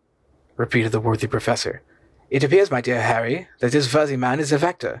rector," repeated the worthy professor. "It appears, my dear Harry, that this worthy man is a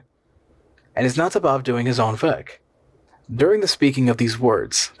rector, and is not above doing his own work." During the speaking of these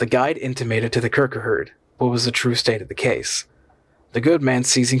words, the guide intimated to the Kierkegaard what was the true state of the case. The good man,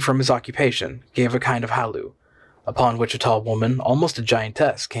 ceasing from his occupation, gave a kind of halloo, upon which a tall woman, almost a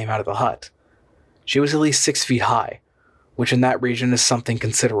giantess, came out of the hut. She was at least 6 feet high, which in that region is something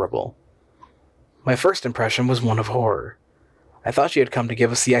considerable. My first impression was one of horror. I thought she had come to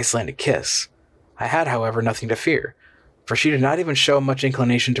give us the Icelandic kiss. I had, however, nothing to fear, for she did not even show much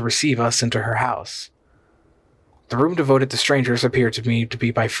inclination to receive us into her house. The room devoted to strangers appeared to me to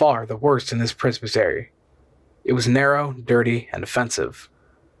be by far the worst in this presbytery. It was narrow, dirty, and offensive.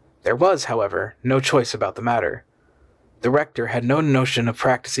 There was, however, no choice about the matter. The rector had no notion of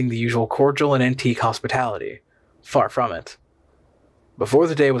practicing the usual cordial and antique hospitality. Far from it. Before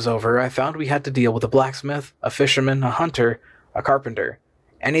the day was over, I found we had to deal with a blacksmith, a fisherman, a hunter, a carpenter,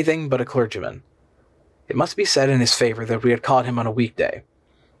 anything but a clergyman. It must be said in his favor that we had caught him on a weekday.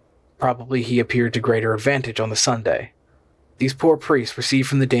 Probably he appeared to greater advantage on the Sunday. These poor priests receive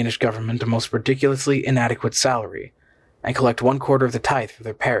from the Danish government a most ridiculously inadequate salary, and collect 1/4 of the tithe for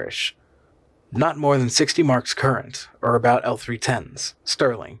their parish. Not more than 60 marks current, or about L310s,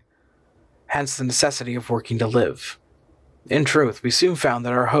 sterling. Hence the necessity of working to live. In truth, we soon found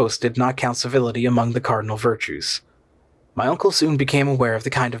that our host did not count civility among the cardinal virtues. My uncle soon became aware of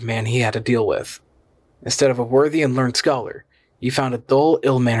the kind of man he had to deal with. Instead of a worthy and learned scholar, he found a dull,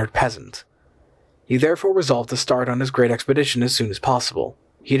 ill-mannered peasant. He therefore resolved to start on his great expedition as soon as possible.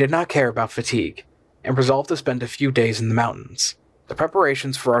 He did not care about fatigue, and resolved to spend a few days in the mountains. The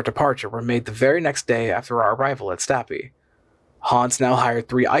preparations for our departure were made the very next day after our arrival at Stapi. Hans now hired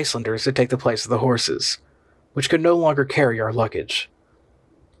 3 Icelanders to take the place of the horses, which could no longer carry our luggage.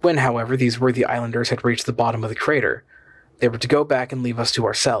 When, however, these worthy islanders had reached the bottom of the crater, they were to go back and leave us to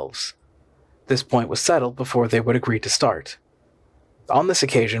ourselves. This point was settled before they would agree to start. On this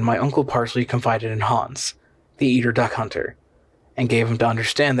occasion, my uncle partially confided in Hans, the eater duck hunter, and gave him to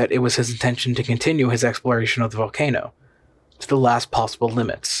understand that it was his intention to continue his exploration of the volcano to the last possible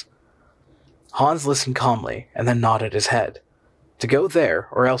limits. Hans listened calmly and then nodded his head. To go there,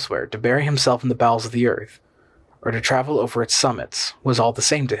 or elsewhere, to bury himself in the bowels of the earth, or to travel over its summits, was all the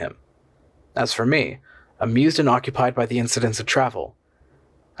same to him. As for me, amused and occupied by the incidents of travel,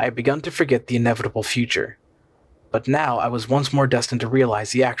 I had begun to forget the inevitable future. But now I was once more destined to realize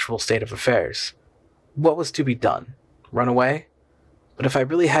the actual state of affairs. What was to be done? Run away? But if I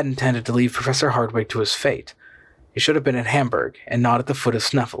really had intended to leave Professor Hardwigg to his fate, it should have been at Hamburg, and not at the foot of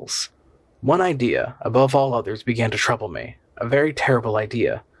Sneffels. One idea, above all others, began to trouble me, a very terrible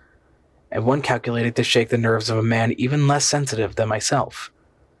idea, and one calculated to shake the nerves of a man even less sensitive than myself.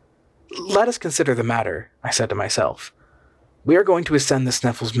 "Let us consider the matter," I said to myself. "We are going to ascend the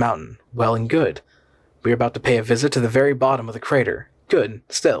Sneffels mountain, well and good. We are about to pay a visit to the very bottom of the crater, good,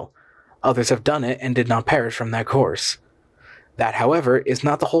 still. Others have done it and did not perish from that course. That, however, is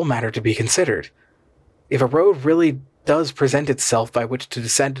not the whole matter to be considered. If a road really does present itself by which to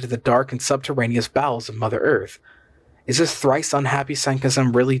descend into the dark and subterraneous bowels of Mother Earth, is this thrice unhappy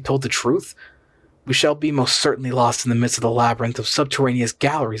Sankasm really told the truth? We shall be most certainly lost in the midst of the labyrinth of subterraneous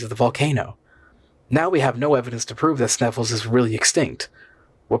galleries of the volcano. Now we have no evidence to prove that Sneffels is really extinct.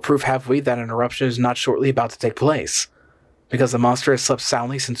 What proof have we that an eruption is not shortly about to take place? Because the monster has slept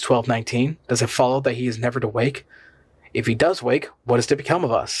soundly since 1219, does it follow that he is never to wake? If he does wake, what is to become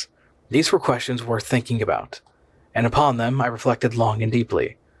of us?" These were questions worth thinking about, and upon them I reflected long and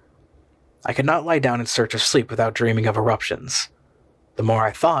deeply. I could not lie down in search of sleep without dreaming of eruptions. The more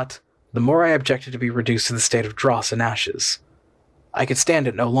I thought, the more I objected to be reduced to the state of dross and ashes. I could stand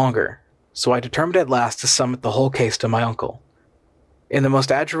it no longer, so I determined at last to submit the whole case to my uncle, in the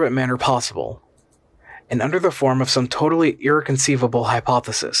most accurate manner possible, and under the form of some totally irreconceivable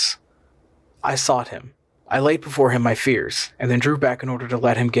hypothesis. I sought him. I laid before him my fears, and then drew back in order to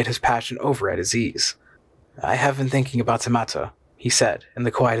let him get his passion over at his ease. "I have been thinking about Tamata," he said, in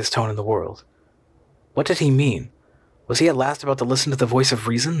the quietest tone in the world. What did he mean? Was he at last about to listen to the voice of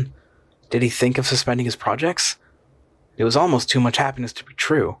reason? Did he think of suspending his projects? It was almost too much happiness to be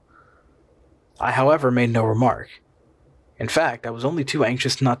true. I, however, made no remark. In fact, I was only too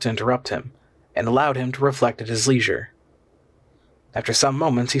anxious not to interrupt him, and allowed him to reflect at his leisure. After some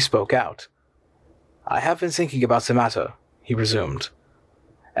moments he spoke out. "I have been thinking about Tamata," he resumed.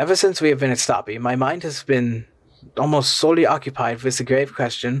 "Ever since we have been at Stapi, my mind has been almost solely occupied with the grave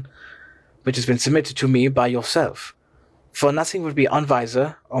question which has been submitted to me by yourself, for nothing would be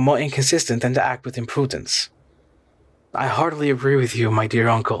unwiser or more inconsistent than to act with imprudence." "I heartily agree with you, my dear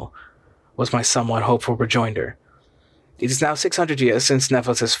uncle," was my somewhat hopeful rejoinder. "It is now 600 years since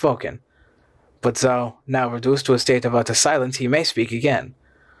Sneffels has spoken, but though now reduced to a state of utter silence, he may speak again.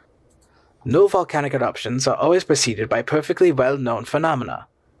 No volcanic eruptions are always preceded by perfectly well-known phenomena.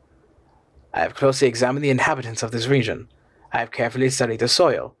 I have closely examined the inhabitants of this region. I have carefully studied the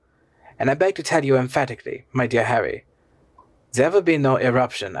soil, and I beg to tell you emphatically, my dear Harry, there will be no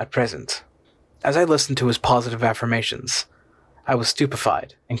eruption at present." As I listened to his positive affirmations, I was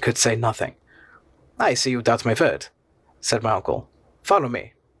stupefied and could say nothing. "I see you doubt my word," said my uncle. "Follow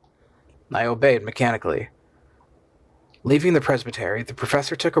me." I obeyed mechanically. Leaving the presbytery, the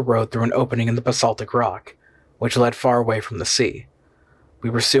professor took a road through an opening in the basaltic rock, which led far away from the sea. We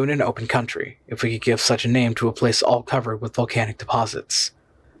were soon in open country, if we could give such a name to a place all covered with volcanic deposits.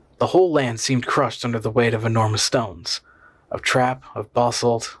 The whole land seemed crushed under the weight of enormous stones, of trap, of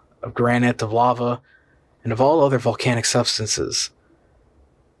basalt, of granite, of lava, and of all other volcanic substances.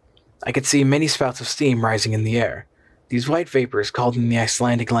 I could see many spouts of steam rising in the air. These white vapors, called in the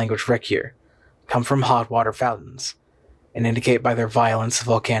Icelandic language rekyr, come from hot water fountains, and indicate by their violence the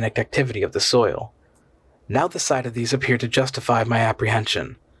volcanic activity of the soil. Now the sight of these appeared to justify my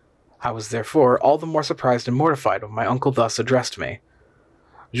apprehension. I was therefore all the more surprised and mortified when my uncle thus addressed me.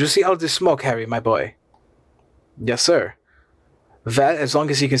 "You see all this smoke, Harry, my boy?" "Yes, sir." "Well, as long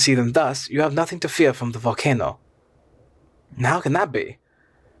as you can see them thus, you have nothing to fear from the volcano." "How can that be?"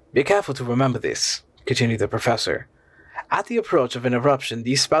 "Be careful to remember this," continued the professor. "At the approach of an eruption,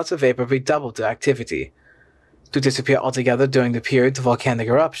 these spouts of vapor redouble their activity, to disappear altogether during the period of volcanic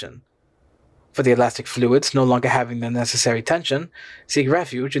eruption. For the elastic fluids, no longer having the necessary tension, seek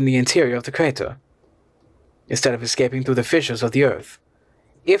refuge in the interior of the crater, instead of escaping through the fissures of the earth.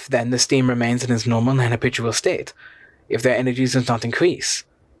 If, then, the steam remains in its normal and habitual state, if their energies does not increase,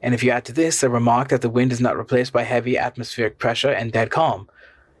 and if you add to this the remark that the wind is not replaced by heavy atmospheric pressure and dead calm,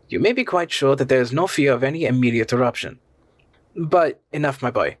 you may be quite sure that there is no fear of any immediate eruption. But enough,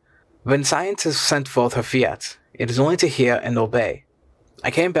 my boy. When science has sent forth her fiat, it is only to hear and obey."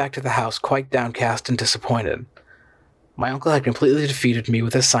 I came back to the house quite downcast and disappointed. My uncle had completely defeated me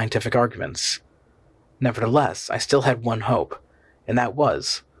with his scientific arguments. Nevertheless, I still had one hope, and that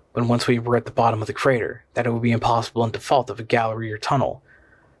was, when once we were at the bottom of the crater, that it would be impossible in default of a gallery or tunnel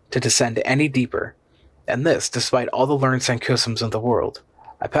to descend any deeper, and this despite all the learned Sancurisms of the world.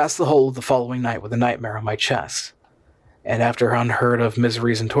 I passed the whole of the following night with a nightmare on my chest, and after unheard of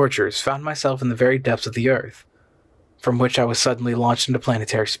miseries and tortures, found myself in the very depths of the earth, from which I was suddenly launched into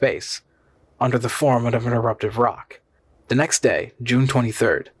planetary space, under the form of an eruptive rock. The next day, June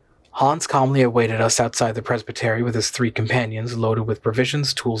 23rd, Hans calmly awaited us outside the presbytery with his 3 companions loaded with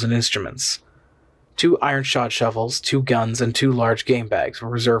provisions, tools, and instruments. 2 iron-shod shovels, 2 guns, and 2 large game bags were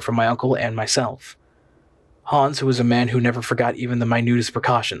reserved for my uncle and myself. Hans, who was a man who never forgot even the minutest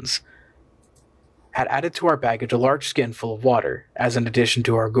precautions, had added to our baggage a large skin full of water, as an addition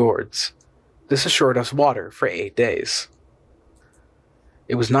to our gourds. This assured us water for 8 days.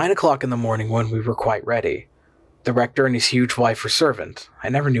 It was 9 o'clock in the morning when we were quite ready. The rector and his huge wife or servant, I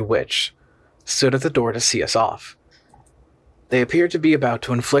never knew which, stood at the door to see us off. They appeared to be about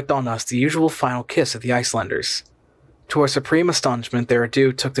to inflict on us the usual final kiss of the Icelanders. To our supreme astonishment, their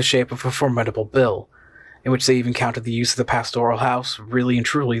adieu took the shape of a formidable bill, in which they even counted the use of the pastoral house really and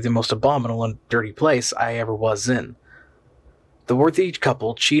truly the most abominable and dirty place I ever was in. The worthy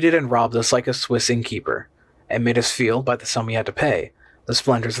couple cheated and robbed us like a Swiss innkeeper, and made us feel, by the sum we had to pay, the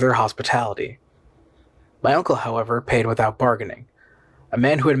splendors of their hospitality. My uncle, however, paid without bargaining. A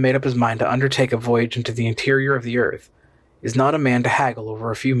man who had made up his mind to undertake a voyage into the interior of the earth is not a man to haggle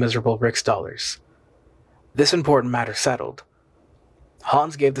over a few miserable rix-dollars. This important matter settled,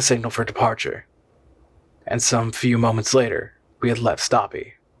 Hans gave the signal for departure, and some few moments later, we had left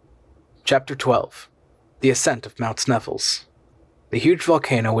Stapi. Chapter 12. The Ascent of Mount Sneffels. The huge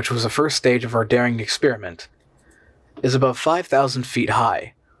volcano, which was the first stage of our daring experiment, is above 5,000 feet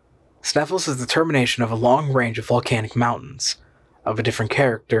high. Sneffels is the termination of a long range of volcanic mountains, of a different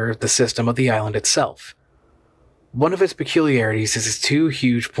character the system of the island itself. One of its peculiarities is its 2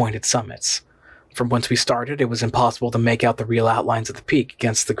 huge pointed summits. From whence we started, it was impossible to make out the real outlines of the peak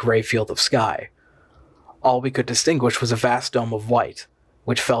against the gray field of sky. All we could distinguish was a vast dome of white,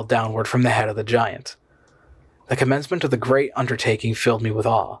 which fell downward from the head of the giant. The commencement of the great undertaking filled me with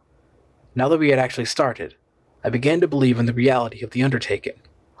awe. Now that we had actually started, I began to believe in the reality of the undertaking.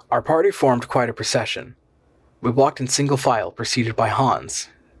 Our party formed quite a procession. We walked in single file, preceded by Hans,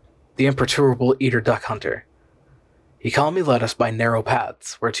 the imperturbable eater-duck hunter. He calmly led us by narrow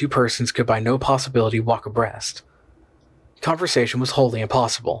paths, where 2 persons could by no possibility walk abreast. Conversation was wholly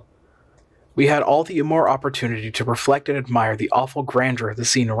impossible. We had all the more opportunity to reflect and admire the awful grandeur of the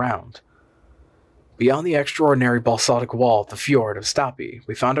scene around. Beyond the extraordinary basaltic wall of the fjord of Stapi,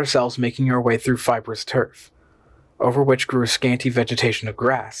 we found ourselves making our way through fibrous turf, over which grew a scanty vegetation of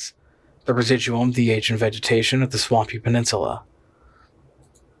grass, the residuum of the ancient vegetation of the swampy peninsula.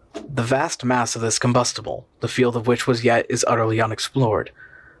 The vast mass of this combustible, the field of which was yet is utterly unexplored,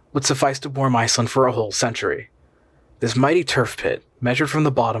 would suffice to warm Iceland for a whole century. This mighty turf pit, measured from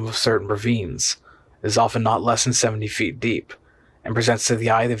the bottom of certain ravines, is often not less than 70 feet deep, and presents to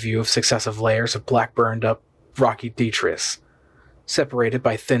the eye the view of successive layers of black burned-up rocky detritus, separated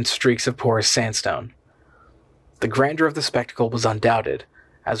by thin streaks of porous sandstone. The grandeur of the spectacle was undoubted,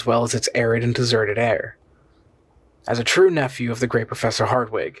 as well as its arid and deserted air. As a true nephew of the great Professor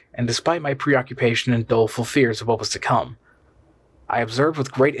Hardwigg, and despite my preoccupation and doleful fears of what was to come, I observed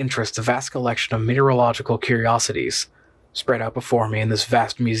with great interest the vast collection of meteorological curiosities spread out before me in this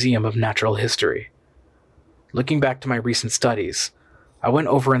vast museum of natural history. Looking back to my recent studies, I went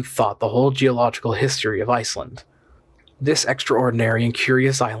over in thought the whole geological history of Iceland. This extraordinary and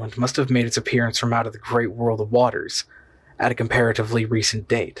curious island must have made its appearance from out of the great world of waters at a comparatively recent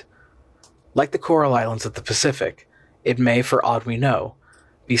date. Like the coral islands of the Pacific, it may, for aught we know,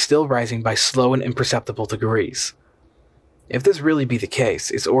 be still rising by slow and imperceptible degrees. If this really be the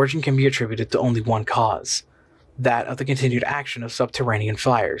case, its origin can be attributed to only one cause, that of the continued action of subterranean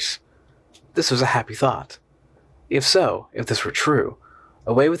fires. This was a happy thought. If so, if this were true,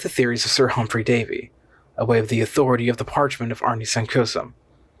 away with the theories of Sir Humphrey Davy, away with the authority of the parchment of Arne Sankusum,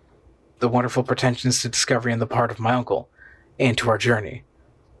 the wonderful pretensions to discovery on the part of my uncle, and to our journey.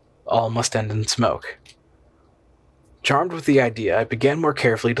 All must end in smoke. Charmed with the idea, I began more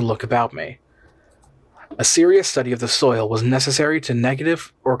carefully to look about me. A serious study of the soil was necessary to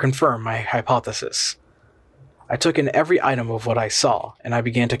negative or confirm my hypothesis. I took in every item of what I saw, and I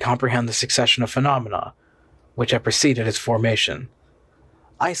began to comprehend the succession of phenomena which had preceded its formation.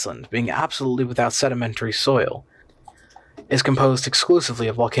 Iceland, being absolutely without sedimentary soil, is composed exclusively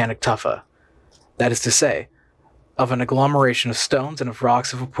of volcanic tufa, that is to say, of an agglomeration of stones and of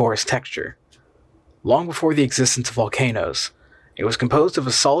rocks of a porous texture. Long before the existence of volcanoes, it was composed of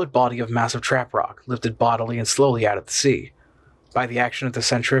a solid body of massive trap rock lifted bodily and slowly out of the sea, by the action of the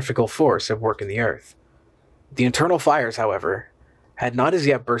centrifugal force at work in the earth. The internal fires, however, had not as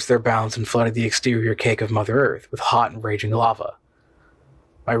yet burst their bounds and flooded the exterior cake of Mother Earth with hot and raging lava.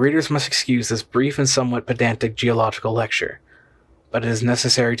 My readers must excuse this brief and somewhat pedantic geological lecture, but it is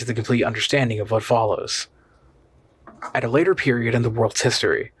necessary to the complete understanding of what follows. At a later period in the world's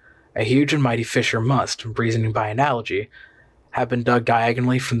history, a huge and mighty fissure must, reasoning by analogy, have been dug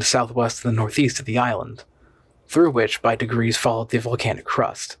diagonally from the southwest to the northeast of the island, through which by degrees followed the volcanic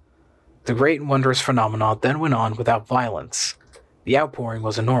crust. The great and wondrous phenomenon then went on without violence. The outpouring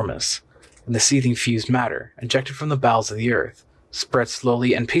was enormous, and the seething fused matter, injected from the bowels of the earth, spread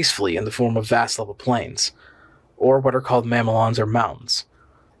slowly and peacefully in the form of vast level plains, or what are called mamelons or mountains.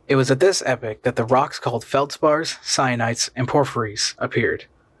 It was at this epoch that the rocks called feldspars, syenites, and porphyries appeared.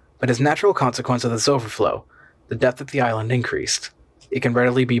 But as natural consequence of this overflow, the depth of the island increased. It can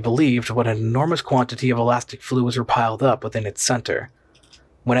readily be believed what an enormous quantity of elastic fluids were piled up within its center,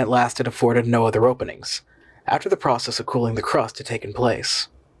 when at last it afforded no other openings, after the process of cooling the crust had taken place.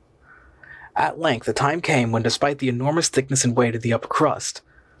 At length, the time came when, despite the enormous thickness and weight of the upper crust,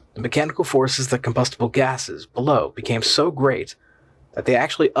 the mechanical forces of the combustible gases below became so great that they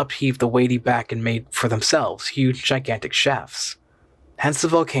actually upheaved the weighty back and made for themselves huge, gigantic shafts. Hence the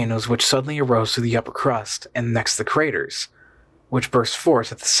volcanoes which suddenly arose through the upper crust, and next the craters, which burst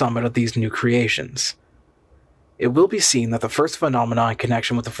forth at the summit of these new creations. It will be seen that the first phenomena in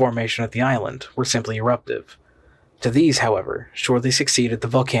connection with the formation of the island were simply eruptive. To these, however, shortly succeeded the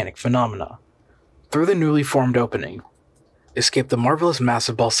volcanic phenomena. Through the newly formed opening escaped the marvelous mass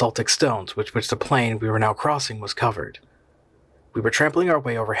of basaltic stones with which the plain we were now crossing was covered. We were trampling our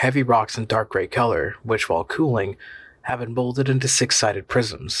way over heavy rocks in dark gray color, which, while cooling, had been molded into six-sided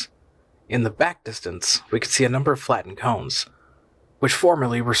prisms. In the back distance, we could see a number of flattened cones, which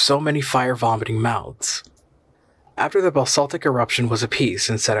formerly were so many fire-vomiting mouths. After the basaltic eruption was appeased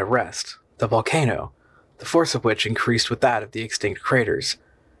and set at rest, the volcano, the force of which increased with that of the extinct craters,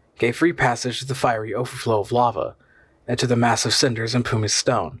 gave free passage to the fiery overflow of lava, and to the mass of cinders and pumice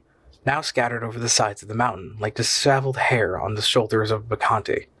stone, now scattered over the sides of the mountain like disheveled hair on the shoulders of a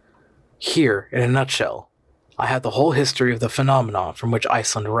bacchante. Here, in a nutshell, I had the whole history of the phenomenon from which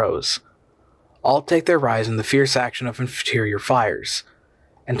Iceland arose. All take their rise in the fierce action of interior fires,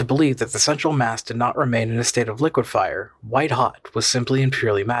 and to believe that the central mass did not remain in a state of liquid fire, white hot, was simply and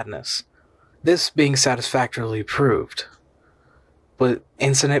purely madness. This being satisfactorily proved, but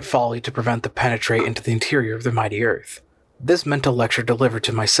infinite folly to prevent the penetrate into the interior of the mighty earth. This mental lecture delivered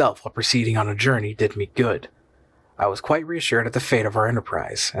to myself while proceeding on a journey did me good. I was quite reassured at the fate of our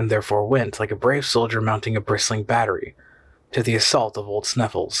enterprise, and therefore went, like a brave soldier mounting a bristling battery, to the assault of old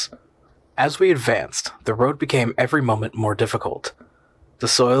Sneffels. As we advanced, the road became every moment more difficult. The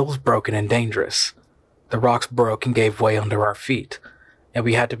soil was broken and dangerous. The rocks broke and gave way under our feet, and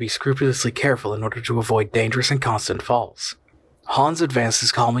we had to be scrupulously careful in order to avoid dangerous and constant falls. Hans advanced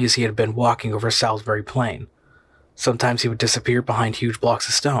as calmly as he had been walking over Salisbury Plain. Sometimes he would disappear behind huge blocks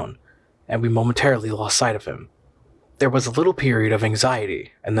of stone, and we momentarily lost sight of him. There was a little period of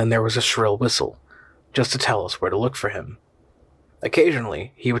anxiety, and then there was a shrill whistle, just to tell us where to look for him.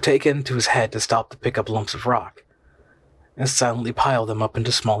 Occasionally, he would take it into his head to stop to pick up lumps of rock, and silently pile them up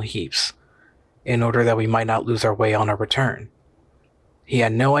into small heaps, in order that we might not lose our way on our return. He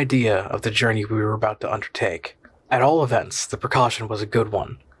had no idea of the journey we were about to undertake. At all events, the precaution was a good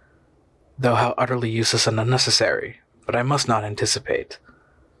one, though how utterly useless and unnecessary, but I must not anticipate.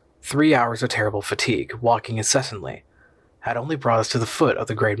 3 hours of terrible fatigue, walking incessantly, had only brought us to the foot of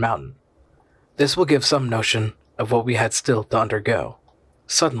the great mountain. This will give some notion of what we had still to undergo.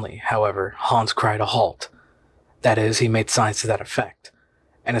 Suddenly, however, Hans cried a halt. That is, he made signs to that effect,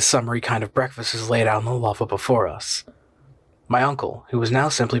 and a summary kind of breakfast was laid out on the lava before us. My uncle, who was now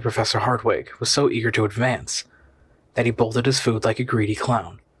simply Professor Hardwigg, was so eager to advance that he bolted his food like a greedy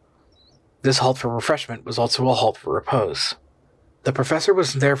clown. This halt for refreshment was also a halt for repose. The professor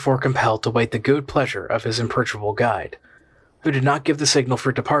was therefore compelled to wait the good pleasure of his imperturbable guide, who did not give the signal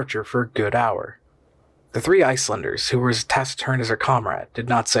for departure for a good hour. The 3 Icelanders, who were as taciturn as their comrade, did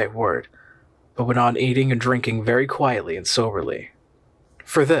not say a word, but went on eating and drinking very quietly and soberly.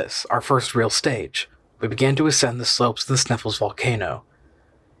 For this, our first real stage, we began to ascend the slopes of the Sneffels volcano.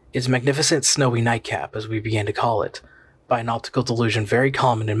 Its magnificent snowy nightcap, as we began to call it, by an optical delusion very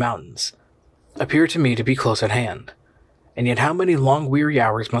common in mountains, appeared to me to be close at hand. And yet how many long weary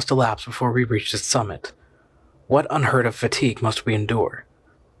hours must elapse before we reached its summit? What unheard-of fatigue must we endure?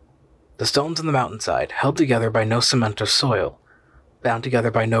 The stones on the mountainside, held together by no cement or soil, bound together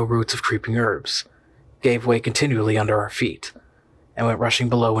by no roots of creeping herbs, gave way continually under our feet, and went rushing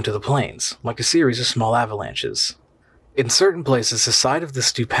below into the plains, like a series of small avalanches. In certain places the side of the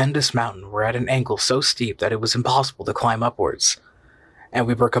stupendous mountain were at an angle so steep that it was impossible to climb upwards, and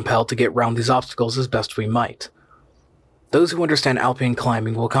we were compelled to get round these obstacles as best we might. Those who understand alpine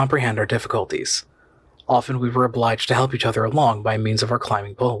climbing will comprehend our difficulties. Often we were obliged to help each other along by means of our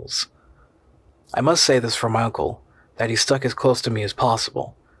climbing poles. I must say this for my uncle, that he stuck as close to me as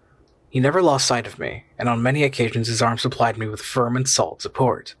possible. He never lost sight of me, and on many occasions his arm supplied me with firm and solid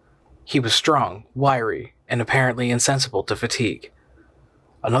support. He was strong, wiry, and apparently insensible to fatigue.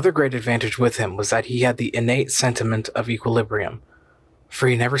 Another great advantage with him was that he had the innate sentiment of equilibrium, for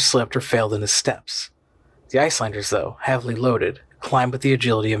he never slipped or failed in his steps. The Icelanders, though, heavily loaded, climbed with the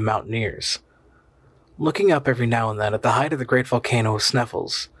agility of mountaineers. Looking up every now and then at the height of the great volcano of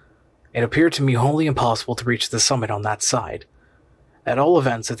Sneffels, it appeared to me wholly impossible to reach the summit on that side, at all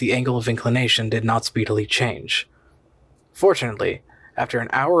events that the angle of inclination did not speedily change. Fortunately, after an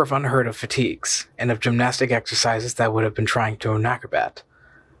hour of unheard-of fatigues, and of gymnastic exercises that would have been trying to an acrobat,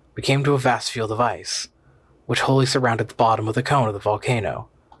 we came to a vast field of ice, which wholly surrounded the bottom of the cone of the volcano.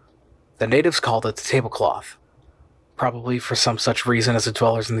 The natives called it the tablecloth, probably for some such reason as the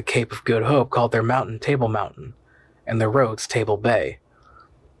dwellers in the Cape of Good Hope called their mountain Table Mountain, and their roads Table Bay.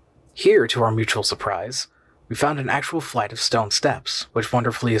 Here, to our mutual surprise, we found an actual flight of stone steps, which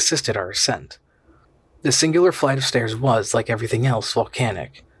wonderfully assisted our ascent. This singular flight of stairs was, like everything else,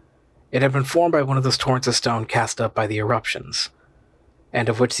 volcanic. It had been formed by one of those torrents of stone cast up by the eruptions, and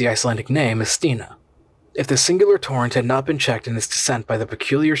of which the Icelandic name is Stina. If the singular torrent had not been checked in its descent by the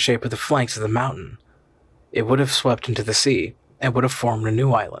peculiar shape of the flanks of the mountain, it would have swept into the sea, and would have formed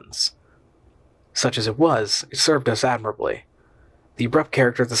new islands. Such as it was, it served us admirably. The abrupt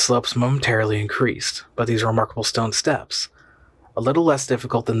character of the slopes momentarily increased, but these remarkable stone steps, a little less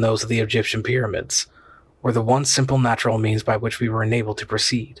difficult than those of the Egyptian pyramids, were the one simple natural means by which we were enabled to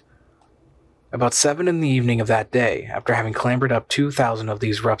proceed. About 7 in the evening of that day, after having clambered up 2,000 of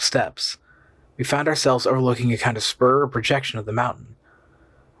these rough steps, we found ourselves overlooking a kind of spur or projection of the mountain,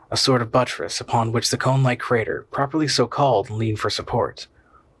 a sort of buttress upon which the cone-like crater, properly so called, leaned for support.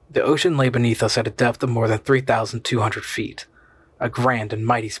 The ocean lay beneath us at a depth of more than 3,200 feet, a grand and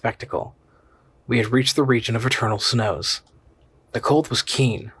mighty spectacle. We had reached the region of eternal snows. The cold was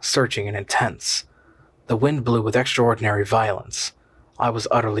keen, searching, and intense. The wind blew with extraordinary violence. I was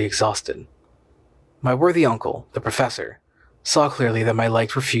utterly exhausted. My worthy uncle, the professor, saw clearly that my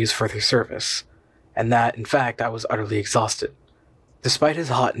legs refused further service, and that, in fact, I was utterly exhausted. Despite his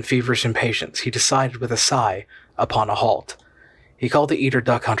hot and feverish impatience, he decided with a sigh upon a halt. He called the eater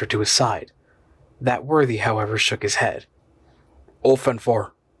duck hunter to his side. That worthy, however, shook his head. "Offen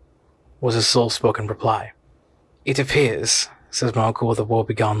for," was his sole-spoken reply. "It appears," says my uncle with a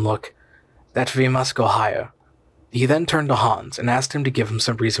woebegone look, "that we must go higher." He then turned to Hans and asked him to give him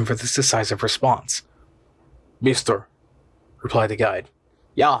some reason for this decisive response. "Mister," replied the guide.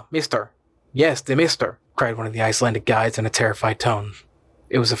 "Ja, mister. Yes, the mister," cried one of the Icelandic guides in a terrified tone.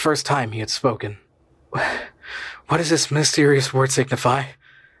 It was the first time he had spoken. "What does this mysterious word signify?"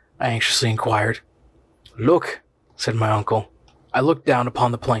 I anxiously inquired. "Look," said my uncle. I looked down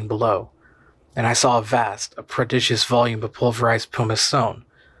upon the plain below, and I saw a prodigious volume of pulverized pumice stone,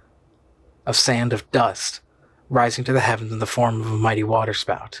 of sand, of dust, rising to the heavens in the form of a mighty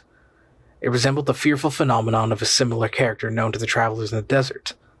waterspout. It resembled the fearful phenomenon of a similar character known to the travelers in the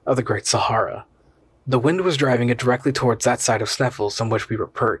desert of the Great Sahara. The wind was driving it directly towards that side of Sneffels on which we were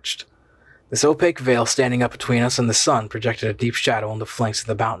perched. This opaque veil standing up between us and the sun projected a deep shadow on the flanks of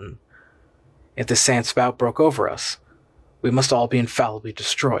the mountain. If the sand spout broke over us, we must all be infallibly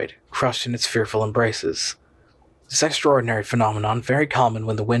destroyed, crushed in its fearful embraces. This extraordinary phenomenon, very common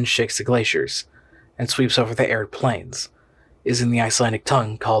when the wind shakes the glaciers and sweeps over the arid plains, is in the Icelandic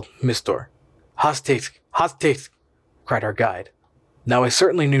tongue called mistor. Hastigt, hastigt, cried our guide. Now I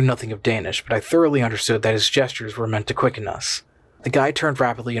certainly knew nothing of Danish, but I thoroughly understood that his gestures were meant to quicken us. The guide turned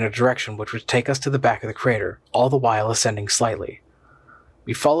rapidly in a direction which would take us to the back of the crater, all the while ascending slightly.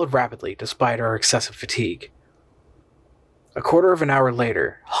 We followed rapidly, despite our excessive fatigue. A quarter of an hour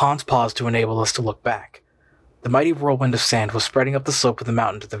later, Hans paused to enable us to look back. The mighty whirlwind of sand was spreading up the slope of the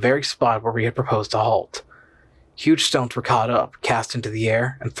mountain to the very spot where we had proposed to halt. Huge stones were caught up, cast into the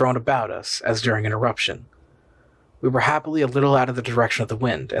air, and thrown about us, as during an eruption. We were happily a little out of the direction of the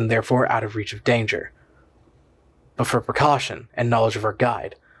wind, and therefore out of reach of danger. But for precaution and knowledge of our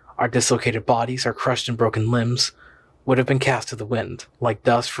guide, our dislocated bodies, our crushed and broken limbs, would have been cast to the wind, like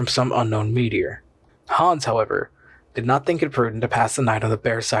dust from some unknown meteor. Hans, however, did not think it prudent to pass the night on the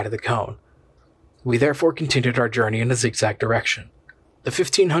bare side of the cone. We therefore continued our journey in a zigzag direction. The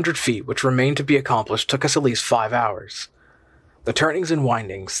 1,500 feet which remained to be accomplished took us at least 5 hours. The turnings and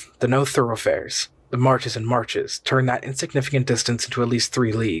windings, the no thoroughfares, the marches and marches, turned that insignificant distance into at least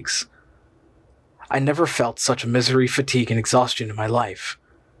 3 leagues. I never felt such misery, fatigue, and exhaustion in my life.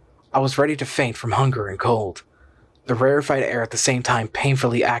 I was ready to faint from hunger and cold. The rarefied air at the same time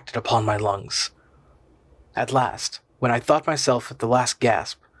painfully acted upon my lungs. At last, when I thought myself at the last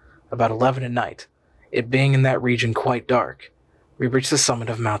gasp, about 11 at night, it being in that region quite dark, we reached the summit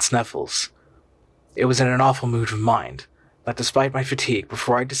of Mount Sneffels. It was in an awful mood of mind, that despite my fatigue,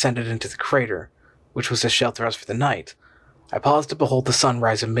 before I descended into the crater, which was to shelter us for the night, I paused to behold the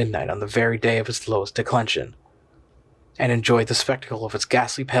sunrise at midnight on the very day of its lowest declension, and enjoyed the spectacle of its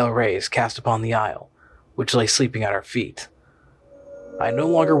ghastly pale rays cast upon the isle, which lay sleeping at our feet. I no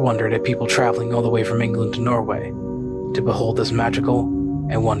longer wondered at people traveling all the way from England to Norway to behold this magical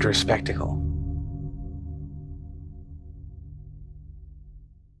and wondrous spectacle.